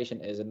where the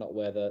patient is and not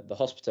where the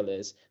hospital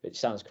is, which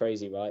sounds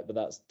crazy, right? But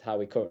that's how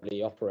we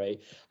currently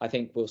operate. I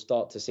think we'll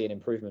start to see an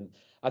improvement.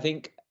 I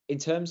think in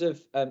terms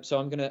of, so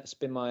I'm going to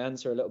spin my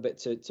answer a little bit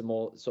to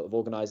more sort of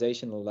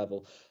organizational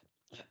level.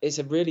 It's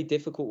a really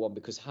difficult one,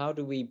 because how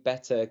do we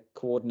better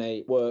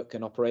coordinate work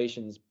and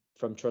operations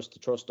from trust to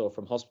trust or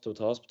from hospital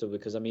to hospital?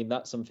 Because I mean,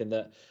 that's something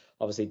that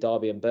obviously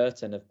Derby and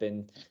Burton have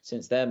been,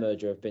 since their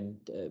merger, have been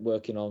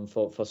working on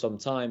for some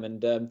time,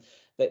 and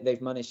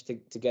they've managed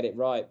to get it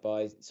right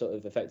by sort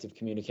of effective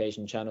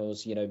communication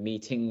channels,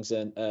 meetings,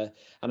 and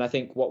I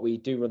think what we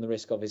do run the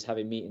risk of is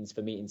having meetings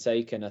for meeting's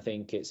sake. And I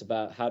think it's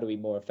about how do we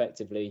more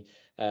effectively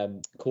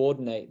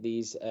coordinate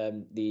these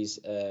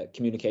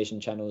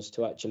communication channels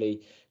to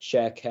actually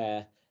share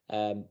care,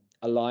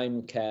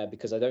 align care,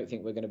 because I don't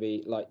think we're going to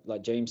be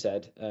like James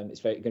said, it's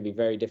going to be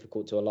very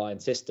difficult to align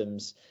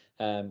systems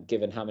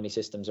given how many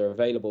systems are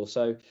available.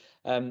 So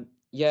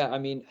I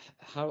mean,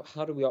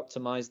 how do we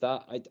optimize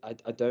that?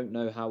 I don't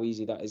know how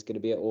easy that is going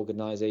to be at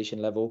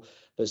organization level,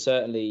 but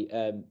certainly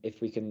if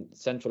we can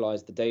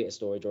centralize the data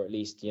storage, or at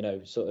least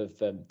sort of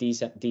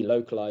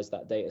delocalize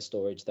that data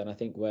storage, then I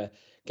think we're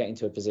getting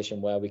to a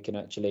position where we can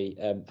actually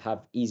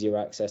have easier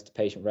access to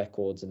patient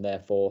records, and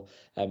therefore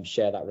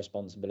share that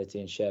responsibility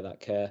and share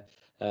that care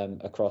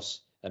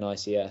across an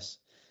ICS.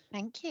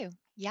 Thank you.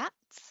 Yeah.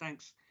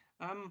 Thanks.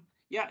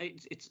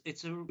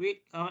 It's a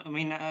I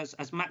mean,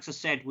 as Max has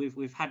said,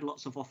 we've had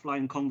lots of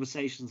offline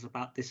conversations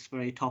about this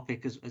very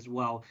topic as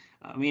well.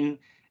 I mean,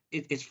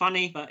 it's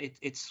funny, but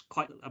it's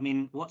quite, I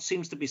mean, what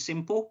seems to be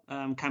simple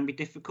can be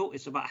difficult.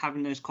 It's about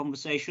having those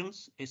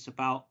conversations. It's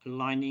about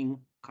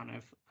aligning kind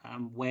of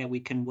where we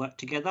can work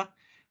together,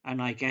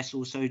 and I guess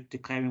also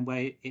declaring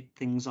where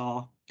things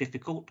are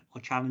difficult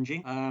or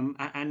challenging.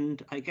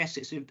 And I guess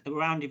it's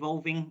around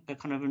evolving a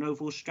kind of an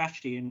overall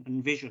strategy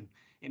and vision.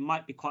 It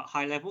might be quite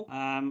high level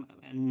and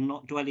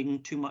not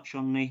dwelling too much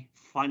on the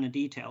finer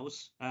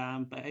details,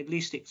 but at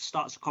least it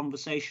starts a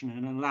conversation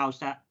and allows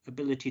that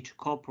ability to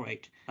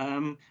cooperate.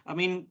 I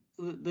mean,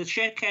 the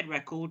shared care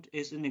record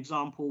is an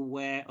example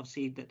where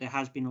obviously that there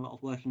has been a lot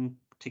of working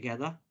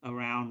together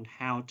around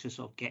how to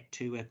sort of get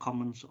to a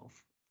common sort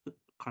of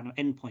kind of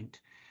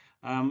endpoint.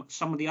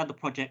 Some of the other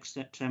projects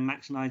that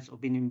Max and I have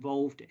been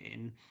involved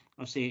in,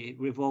 obviously it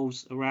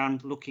revolves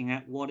around looking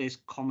at what is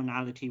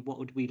commonality, what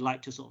would we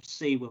like to sort of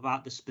see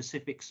without the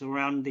specifics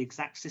around the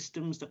exact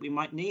systems that we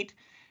might need,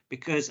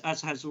 because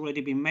as has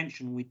already been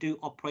mentioned, we do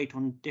operate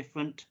on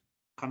different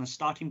kind of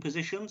starting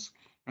positions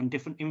and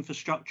different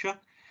infrastructure,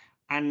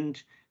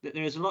 and that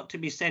there is a lot to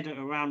be said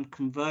around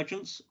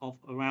convergence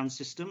around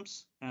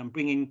systems,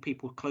 bringing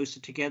people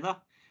closer together,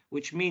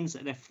 which means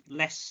that they're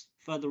less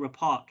further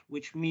apart,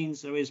 which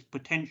means there is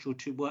potential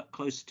to work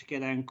closer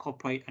together and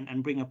cooperate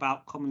and bring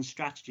about common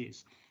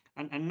strategies.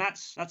 And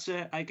that's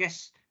I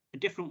guess a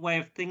different way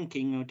of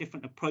thinking, or a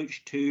different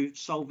approach to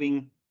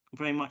solving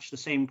very much the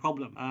same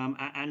problem.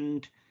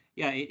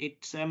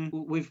 it's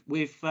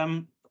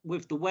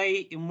with the way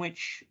in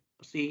which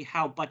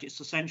how budgets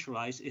are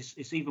centralized,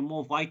 it's even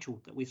more vital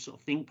that we sort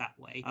of think that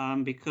way,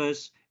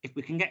 because if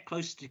we can get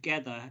closer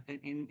together,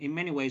 in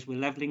many ways we're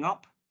leveling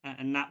up,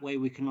 and that way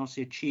we can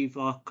also achieve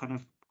our kind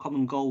of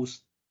common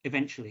goals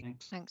eventually.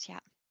 Thanks, yeah.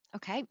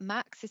 Okay,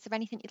 Max, is there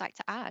anything you'd like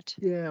to add?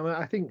 Yeah, well,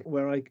 I think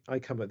where I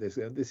come at this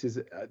is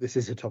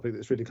a topic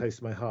that's really close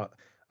to my heart.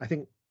 I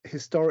think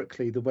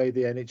historically the way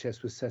the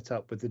NHS was set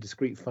up with the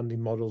discrete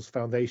funding models,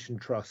 foundation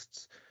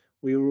trusts,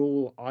 we were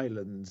all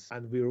islands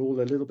and we were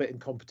all a little bit in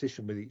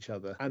competition with each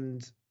other.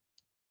 And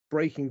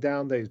breaking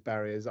down those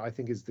barriers, I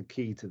think, is the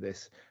key to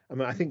this. I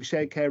mean, I think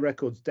shared care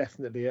records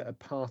definitely a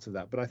part of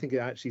that, but I think it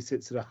actually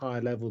sits at a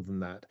higher level than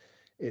that.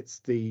 It's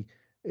the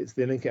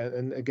link,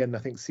 and again, I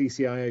think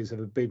CCIOs have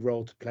a big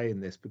role to play in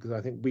this, because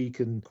I think we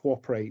can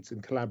cooperate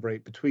and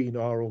collaborate between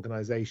our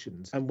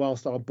organisations. And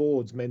whilst our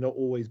boards may not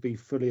always be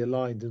fully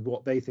aligned in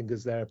what they think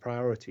is their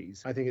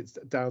priorities, I think it's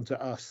down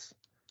to us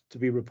to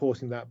be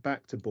reporting that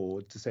back to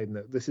board, to say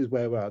that this is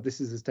where we are,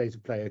 this is the state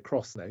of play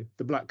across now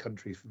the black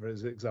countries, for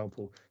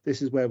example,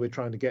 this is where we're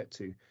trying to get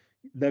to.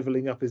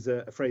 Leveling up is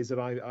a phrase that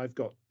I've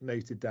got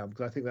noted down,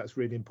 because I think that's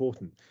really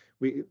important.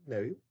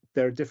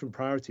 There are different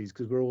priorities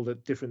because we're all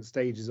at different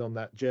stages on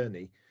that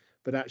journey.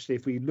 But actually,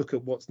 if we look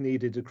at what's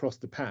needed across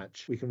the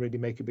patch, we can really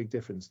make a big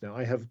difference. Now,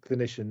 I have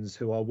clinicians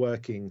who are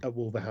working at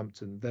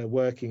Wolverhampton, they're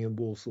working in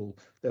Walsall,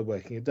 they're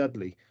working at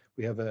Dudley.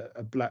 We have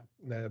a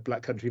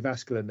Black Country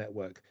Vascular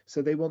Network.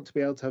 So they want to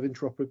be able to have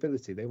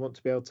interoperability. They want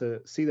to be able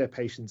to see their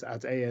patients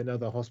at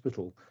another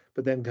hospital,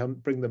 but then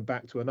bring them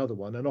back to another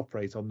one and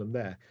operate on them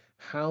there.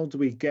 How do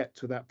we get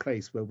to that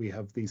place where we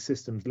have these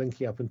systems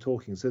linking up and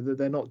talking, so that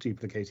they're not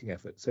duplicating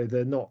effort, so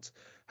they're not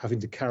having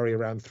to carry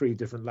around 3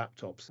 different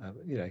laptops?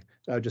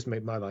 That would just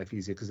make my life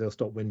easier, because they'll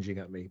stop whinging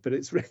at me. But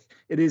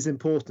it is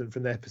important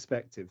from their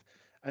perspective.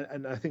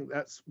 And I think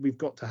we've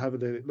got to have a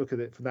look at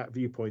it from that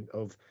viewpoint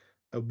of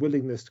a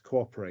willingness to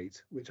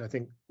cooperate, which I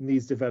think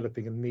needs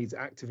developing and needs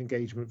active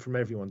engagement from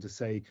everyone to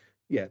say,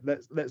 yeah,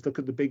 let's look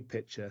at the big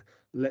picture.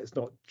 Let's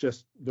not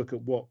just look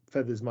at what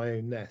feathers my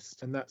own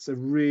nest. And that's a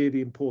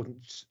really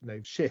important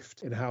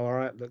shift in how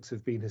our outlooks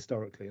have been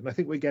historically. And I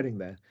think we're getting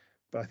there,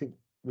 but I think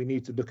we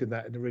need to look at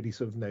that in a really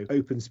sort of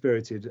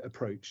open-spirited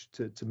approach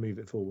to move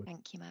it forward.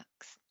 Thank you,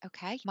 Max.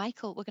 Okay,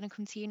 Michael, we're going to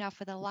come to you now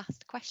for the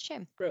last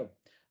question. Brilliant.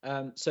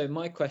 So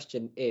my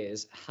question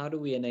is, how do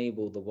we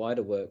enable the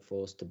wider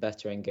workforce to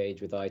better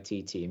engage with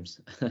IT teams?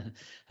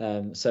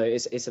 So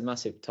it's a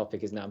massive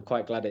topic, isn't it? I'm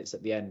quite glad it's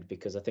at the end,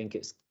 because I think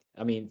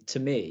to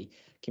me,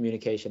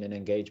 communication and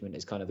engagement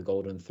is kind of the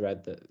golden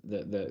thread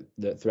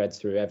that threads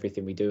through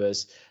everything we do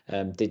as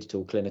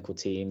digital clinical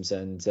teams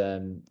and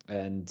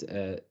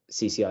CCIOs,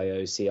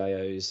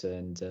 CIOs,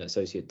 and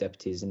associate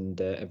deputies, and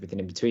everything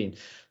in between.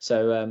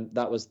 So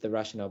that was the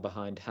rationale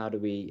behind how do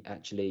we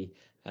actually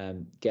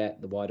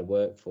get the wider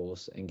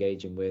workforce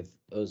engaging with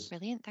us.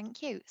 Brilliant,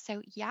 thank you.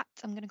 So Yat,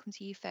 I'm going to come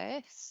to you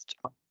first.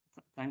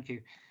 Thank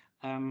you.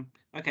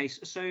 Okay,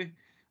 so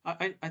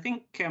I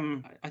think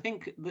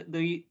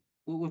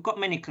we've got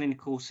many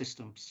clinical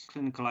systems,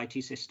 clinical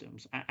IT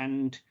systems,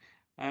 and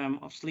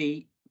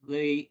obviously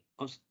they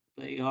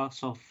are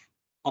sort of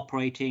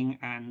operating,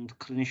 and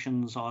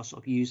clinicians are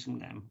sort of using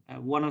them.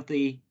 One of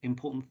the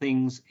important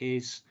things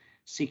is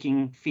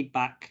seeking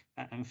feedback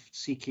and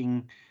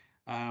seeking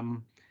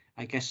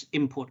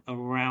input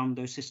around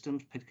those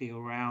systems, particularly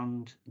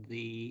around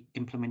the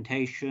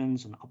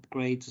implementations and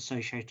upgrades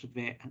associated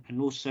with it, and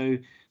also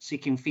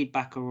seeking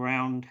feedback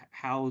around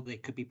how they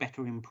could be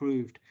better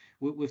improved.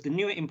 With the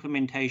newer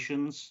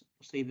implementations,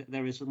 see that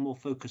there is a more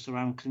focus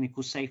around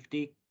clinical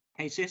safety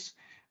cases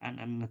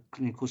and the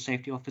clinical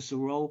safety officer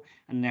role,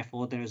 and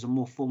therefore there is a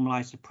more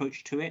formalized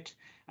approach to it.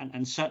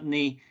 And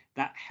certainly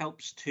that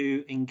helps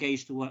to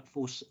engage the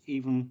workforce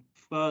even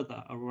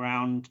further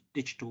around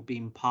digital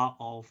being part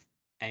of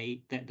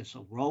the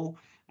sort of role,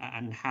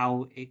 and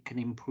how it can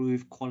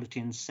improve quality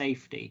and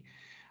safety.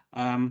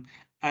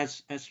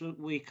 As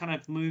we kind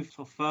of move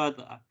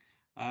further,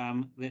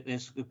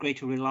 there's a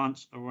greater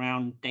reliance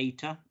around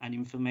data and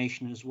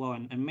information as well,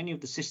 and many of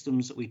the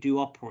systems that we do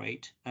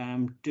operate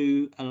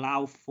do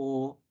allow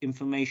for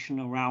information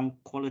around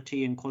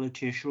quality and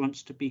quality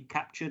assurance to be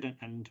captured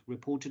and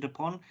reported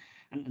upon,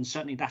 and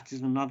certainly that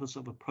is another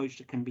sort of approach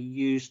that can be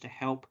used to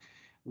help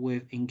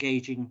with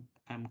engaging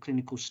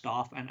clinical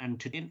staff, and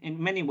to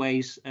in many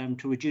ways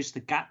to reduce the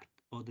gap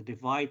or the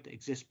divide that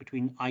exists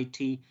between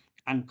IT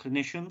and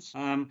clinicians.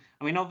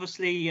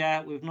 Obviously,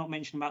 we've not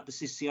mentioned about the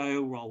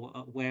CCIO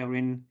role,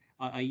 wherein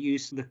I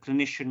use the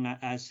clinician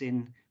as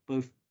in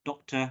both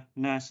doctor,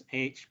 nurse,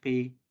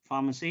 AHP,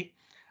 pharmacy,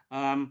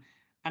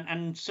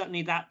 and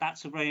certainly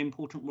that's a very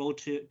important role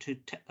to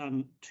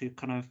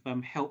kind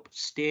of help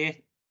steer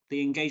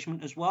the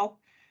engagement as well.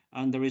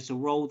 And there is a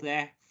role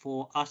there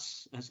for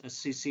us as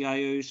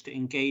CCIOs to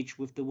engage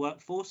with the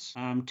workforce,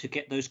 to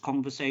get those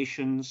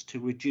conversations, to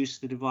reduce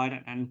the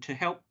divide, and to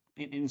help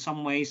in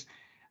some ways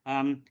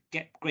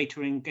get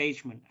greater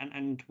engagement.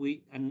 And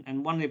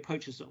one of the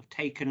approaches that I've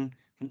taken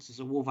for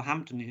instance, at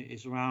Wolverhampton,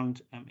 is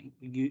around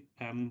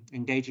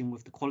engaging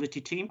with the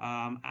quality team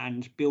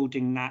and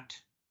building that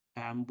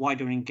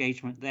wider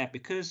engagement there.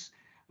 Because,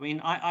 I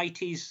mean,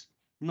 IT is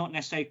not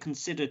necessarily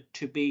considered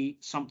to be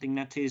something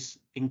that is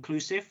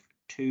inclusive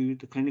to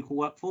the clinical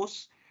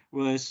workforce,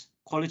 whereas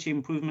quality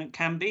improvement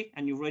can be.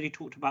 And you've already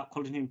talked about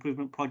quality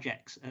improvement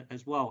projects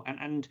as well.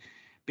 And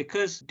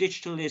because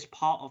digital is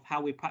part of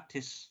how we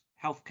practice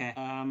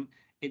healthcare,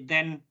 it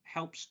then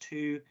helps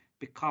to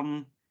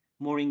become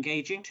more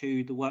engaging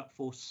to the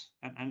workforce.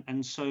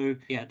 And so,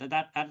 yeah,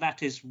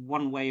 that is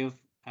one way of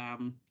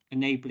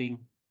enabling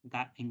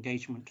that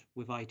engagement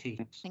with IT.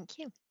 Thank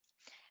you.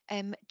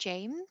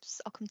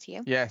 James, I'll come to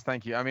you. Yes,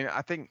 thank you. I mean,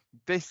 I think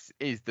this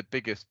is the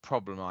biggest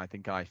problem I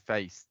think I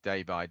face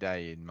day by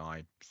day in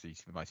my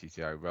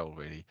CCIO role,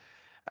 really.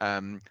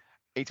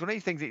 It's one of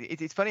these things,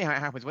 it's funny how it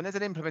happens when there's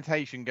an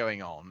implementation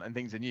going on and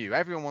things are new.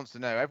 Everyone wants to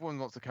know, everyone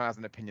wants to come out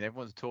an opinion,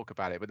 everyone wants to talk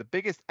about it. But the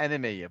biggest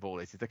enemy of all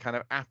this is the kind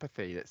of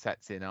apathy that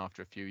sets in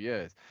after a few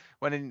years.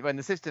 When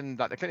the system,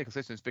 like the clinical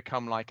systems,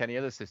 become like any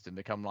other system,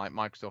 become like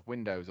Microsoft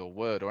Windows or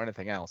Word or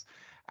anything else.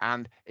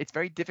 And it's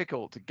very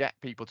difficult to get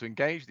people to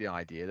engage the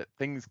idea that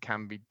things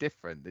can be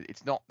different.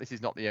 This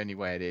is not the only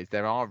way it is.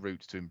 There are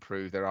routes to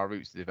improve, there are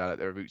routes to develop,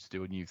 there are routes to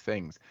do new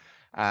things.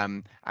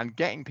 And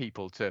getting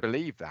people to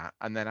believe that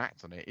and then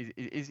act on it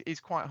is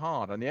quite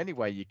hard. And the only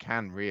way you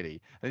can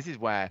really, and this is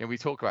where we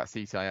talk about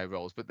CCIO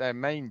roles, but their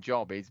main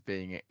job is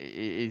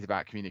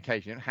about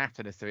communication. You don't have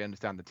to necessarily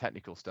understand the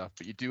technical stuff,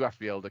 but you do have to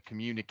be able to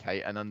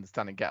communicate and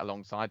understand and get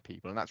alongside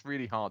people. And that's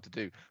really hard to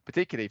do,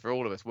 particularly for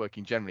all of us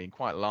working generally in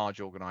quite large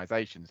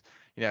organizations.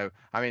 I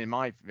mean,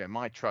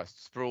 my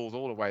trust sprawls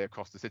all the way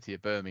across the city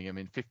of Birmingham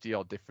in 50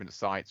 odd different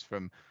sites,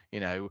 from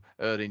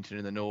Erdington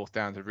in the north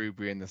down to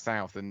Ruby in the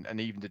south, and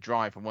even to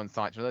drive from one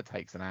site to another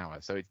takes an hour.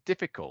 So it's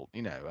difficult,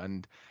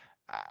 and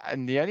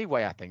the only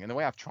way I think, and the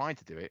way I've tried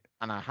to do it,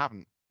 and I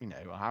haven't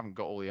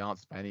got all the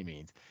answers by any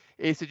means,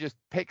 is to just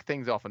pick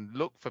things off and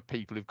look for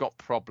people who've got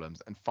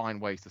problems and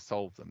find ways to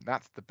solve them.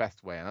 That's the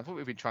best way. And that's what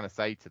we've been trying to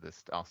say to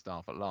our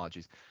staff at large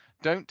is,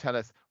 don't tell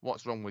us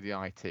what's wrong with the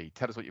IT.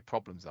 Tell us what your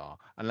problems are,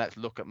 and let's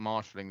look at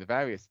marshalling the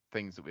various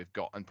things that we've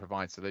got and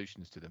provide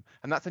solutions to them.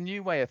 And that's a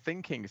new way of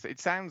thinking. So it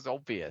sounds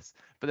obvious,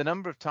 but the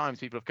number of times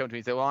people have come to me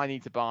and say, well, I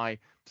need to buy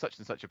such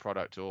and such a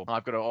product, or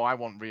I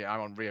want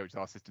Rio to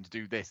our system to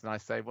do this. And I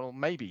say, well,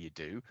 maybe you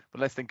do,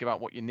 but let's think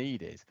about what your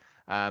need is.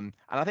 And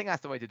I think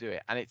that's the way to do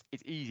it. And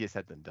it's easier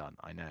said than done,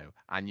 I know.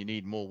 And you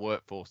need more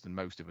workforce than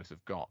most of us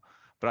have got.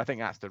 But I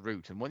think that's the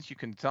route. And once you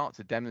can start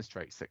to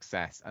demonstrate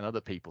success and other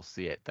people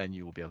see it, then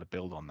you will be able to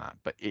build on that.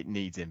 But it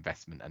needs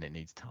investment and it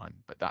needs time.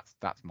 But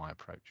that's my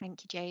approach.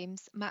 Thank you,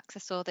 James. Max, I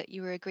saw that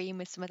you were agreeing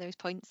with some of those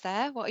points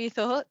there. What are your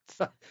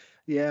thoughts?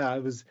 Yeah, I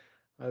was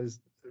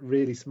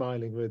really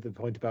smiling with the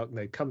point about,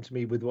 come to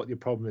me with what your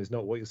problem is,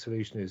 not what your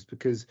solution is,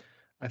 because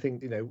I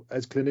think,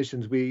 as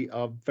clinicians, we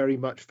are very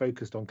much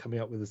focused on coming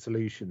up with a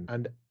solution,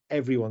 and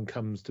everyone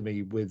comes to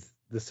me with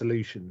the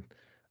solution.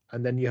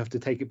 And then you have to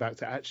take it back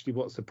to actually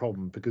what's the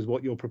problem, because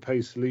what your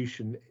proposed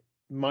solution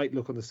might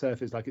look on the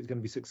surface like it's going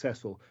to be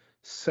successful.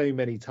 So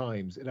many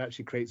times it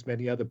actually creates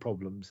many other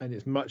problems, and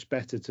it's much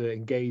better to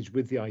engage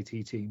with the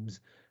IT teams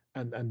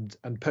and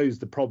pose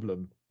the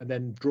problem, and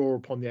then draw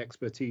upon the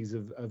expertise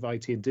of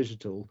IT and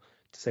digital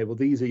to say, well,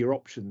 these are your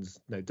options.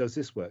 No, does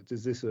this work?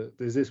 Does this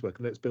work?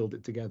 And let's build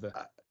it together.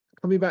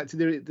 Coming back to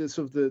the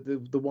sort of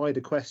the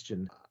wider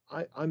question,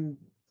 I'm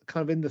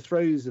kind of in the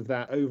throes of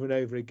that over and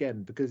over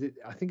again, because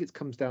I think it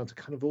comes down to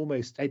kind of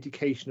almost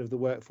education of the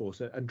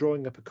workforce and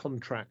drawing up a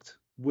contract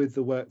with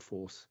the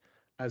workforce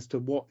as to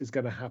what is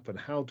going to happen.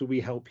 How do we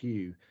help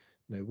you?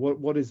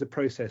 What is the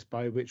process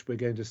by which we're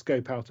going to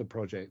scope out a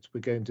project?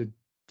 We're going to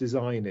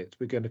design it.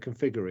 We're going to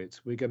configure it.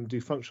 We're going to do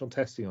functional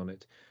testing on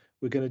it.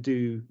 We're going to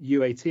do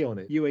UAT on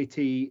it.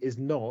 UAT is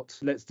not,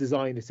 let's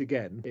design it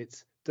again.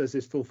 It's, does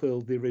this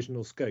fulfill the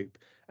original scope?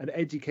 And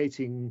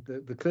educating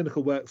the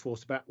clinical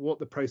workforce about what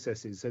the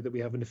process is, so that we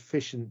have an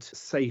efficient,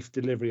 safe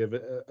delivery of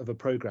a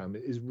program,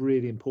 is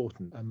really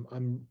important.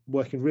 I'm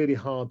working really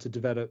hard to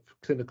develop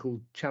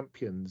clinical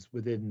champions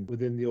within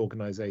the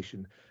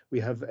organization. We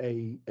have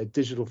a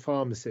digital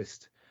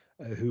pharmacist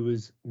who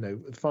was,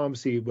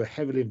 pharmacy were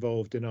heavily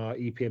involved in our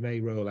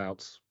EPMA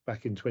rollouts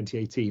back in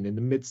 2018 in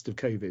the midst of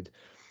COVID,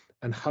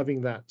 and having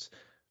that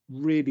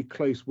really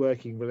close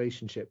working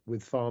relationship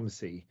with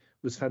pharmacy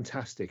was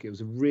fantastic. It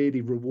was a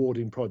really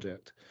rewarding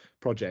project,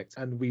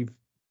 and we've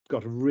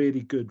got a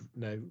really good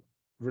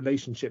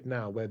relationship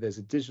now, where there's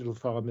a digital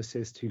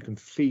pharmacist who can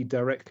feed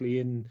directly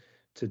in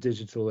to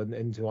digital and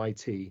into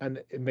IT, and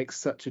it makes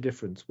such a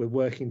difference. We're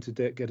working to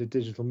get a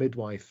digital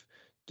midwife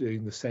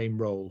doing the same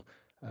role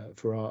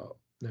for our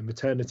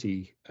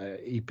maternity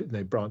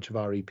branch of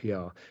our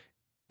EPR.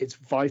 It's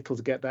vital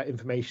to get that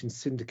information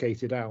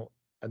syndicated out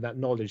and that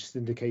knowledge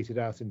syndicated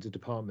out into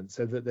departments,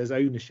 so that there's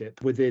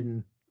ownership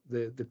within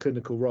the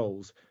clinical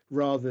roles,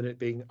 rather than it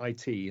being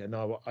IT and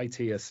our IT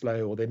are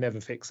slow or they never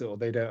fix it or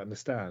they don't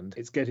understand.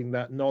 It's getting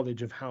that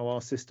knowledge of how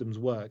our systems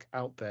work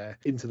out there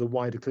into the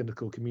wider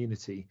clinical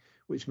community,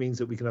 which means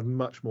that we can have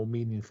much more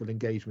meaningful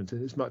engagement,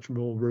 and it's much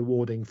more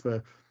rewarding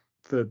for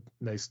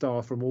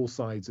staff from all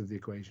sides of the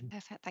equation.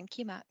 Perfect. Thank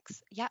you,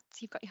 Max. Yeah, so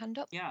you've got your hand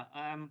up. Yeah,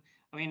 I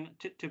mean,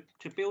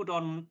 to build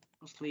on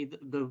obviously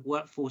the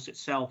workforce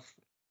itself,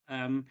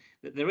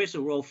 there is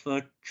a role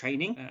for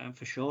training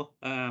for sure,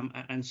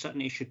 and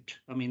certainly should.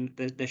 I mean,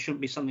 there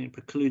shouldn't be something that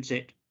precludes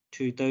it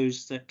to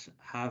those that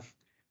have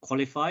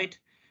qualified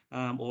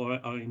or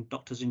are in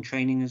doctors in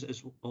training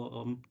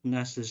or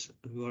nurses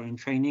who are in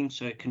training.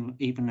 So it can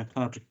even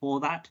occur before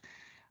that.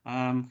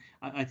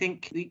 I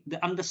think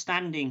the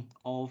understanding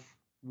of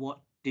what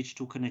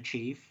digital can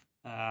achieve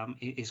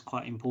is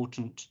quite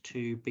important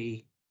to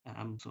be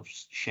sort of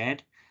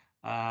shared,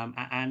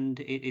 and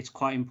it's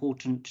quite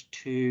important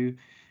to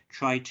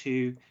try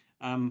to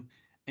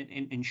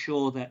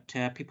ensure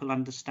that people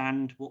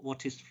understand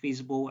what is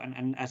feasible,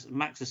 and as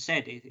Max has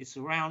said, it's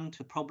around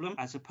the problem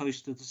as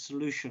opposed to the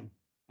solution,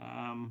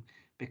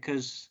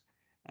 because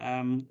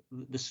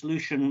the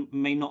solution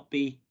may not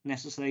be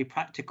necessarily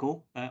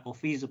practical or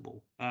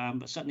feasible,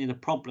 but certainly the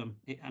problem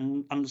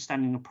and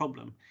understanding the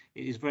problem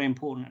is very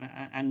important,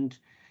 and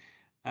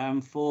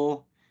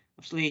for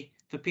obviously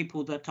for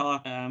people that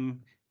are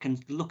can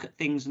look at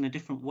things in a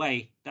different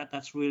way,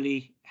 that's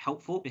really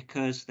helpful,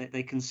 because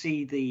they can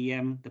see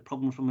the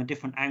problem from a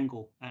different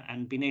angle,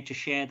 and being able to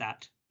share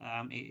that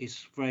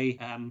is very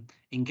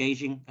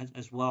engaging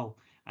as well,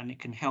 and it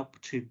can help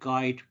to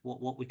guide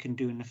what we can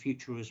do in the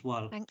future as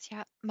well. Thanks.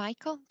 Yeah,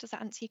 Michael, does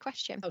that answer your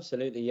question?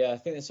 Absolutely, yeah. I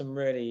think there's some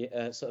really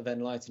sort of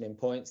enlightening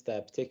points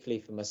there,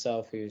 particularly for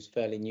myself, who's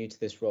fairly new to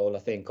this role. I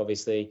think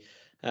obviously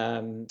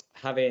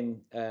having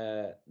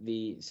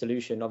the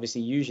solution,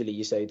 obviously usually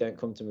you say don't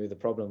come to me with a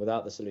problem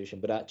without the solution,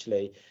 but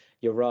actually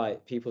you're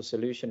right, people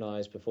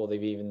solutionize before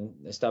they've even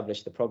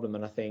established the problem.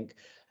 And I think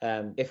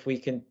if we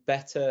can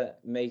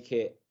make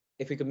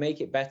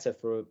it better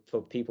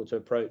for people to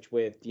approach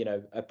with,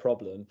 a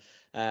problem,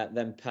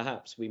 then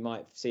perhaps we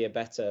might see a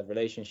better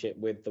relationship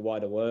with the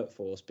wider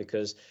workforce,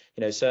 because,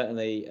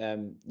 certainly,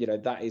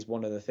 that is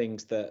one of the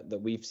things that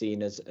we've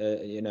seen as,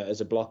 as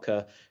a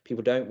blocker.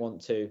 People don't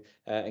want to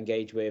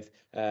engage with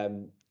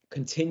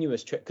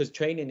continuous because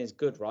training is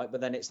good, right? But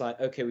then it's like,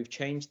 okay, we've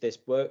changed this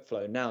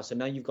workflow now, so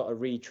now you've got to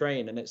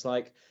retrain, and it's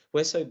like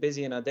we're so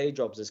busy in our day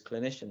jobs as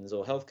clinicians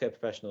or healthcare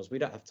professionals, we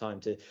don't have time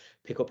to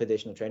pick up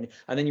additional training.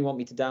 And then you want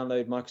me to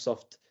download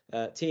Microsoft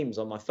Teams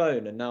on my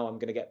phone, and now I'm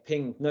going to get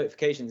pinged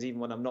notifications even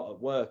when I'm not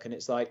at work. And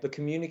it's like the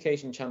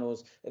communication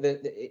channels,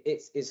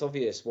 it's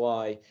obvious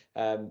why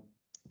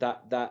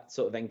that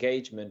sort of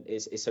engagement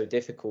is so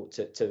difficult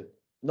to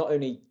not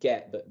only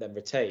get but then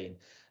retain.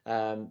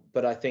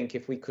 But I think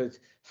if we could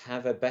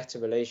have a better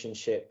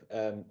relationship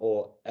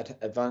or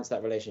advance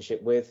that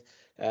relationship with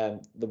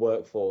the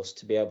workforce,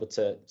 to be able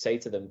to say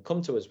to them,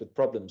 come to us with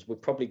problems,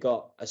 we've probably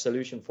got a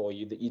solution for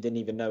you that you didn't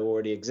even know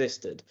already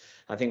existed.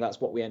 I think that's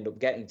what we end up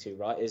getting to,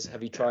 right? Is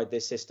have you tried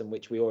this system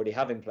which we already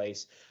have in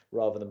place,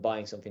 rather than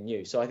buying something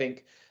new? So I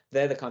think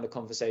they're the kind of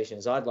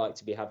conversations I'd like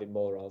to be having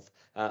more of,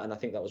 and I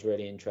think that was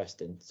really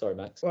interesting. Sorry,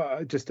 Max.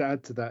 Well, just to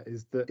add to that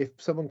is that if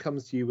someone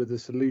comes to you with a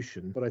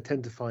solution, what I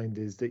tend to find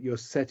is that you're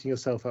setting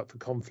yourself up for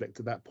conflict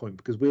at that point,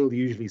 because we'll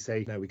usually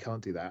say, no, we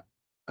can't do that,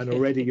 and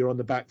already you're on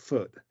the back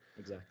foot.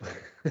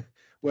 Exactly.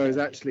 Whereas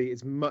actually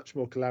it's much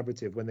more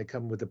collaborative when they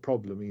come with a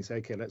problem and you say,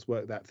 okay, let's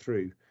work that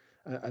through,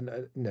 and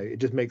it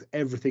just makes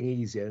everything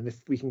easier. And if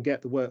we can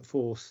get the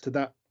workforce to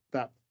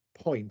that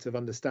point of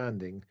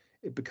understanding,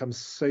 it becomes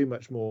so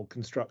much more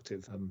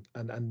constructive,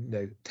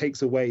 and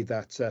takes away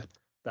that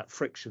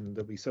friction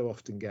that we so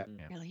often get.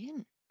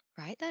 Brilliant.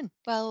 Right then.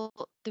 Well,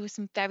 there were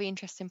some very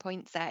interesting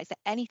points there. Is there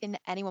anything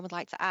that anyone would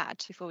like to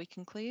add before we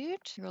conclude?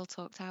 You're all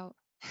talked out.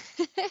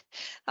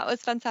 That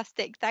was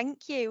fantastic.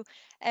 Thank you.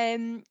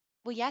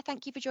 Well, yeah,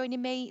 thank you for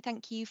joining me.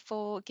 Thank you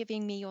for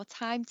giving me your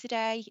time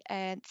today.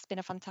 It's been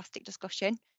a fantastic discussion.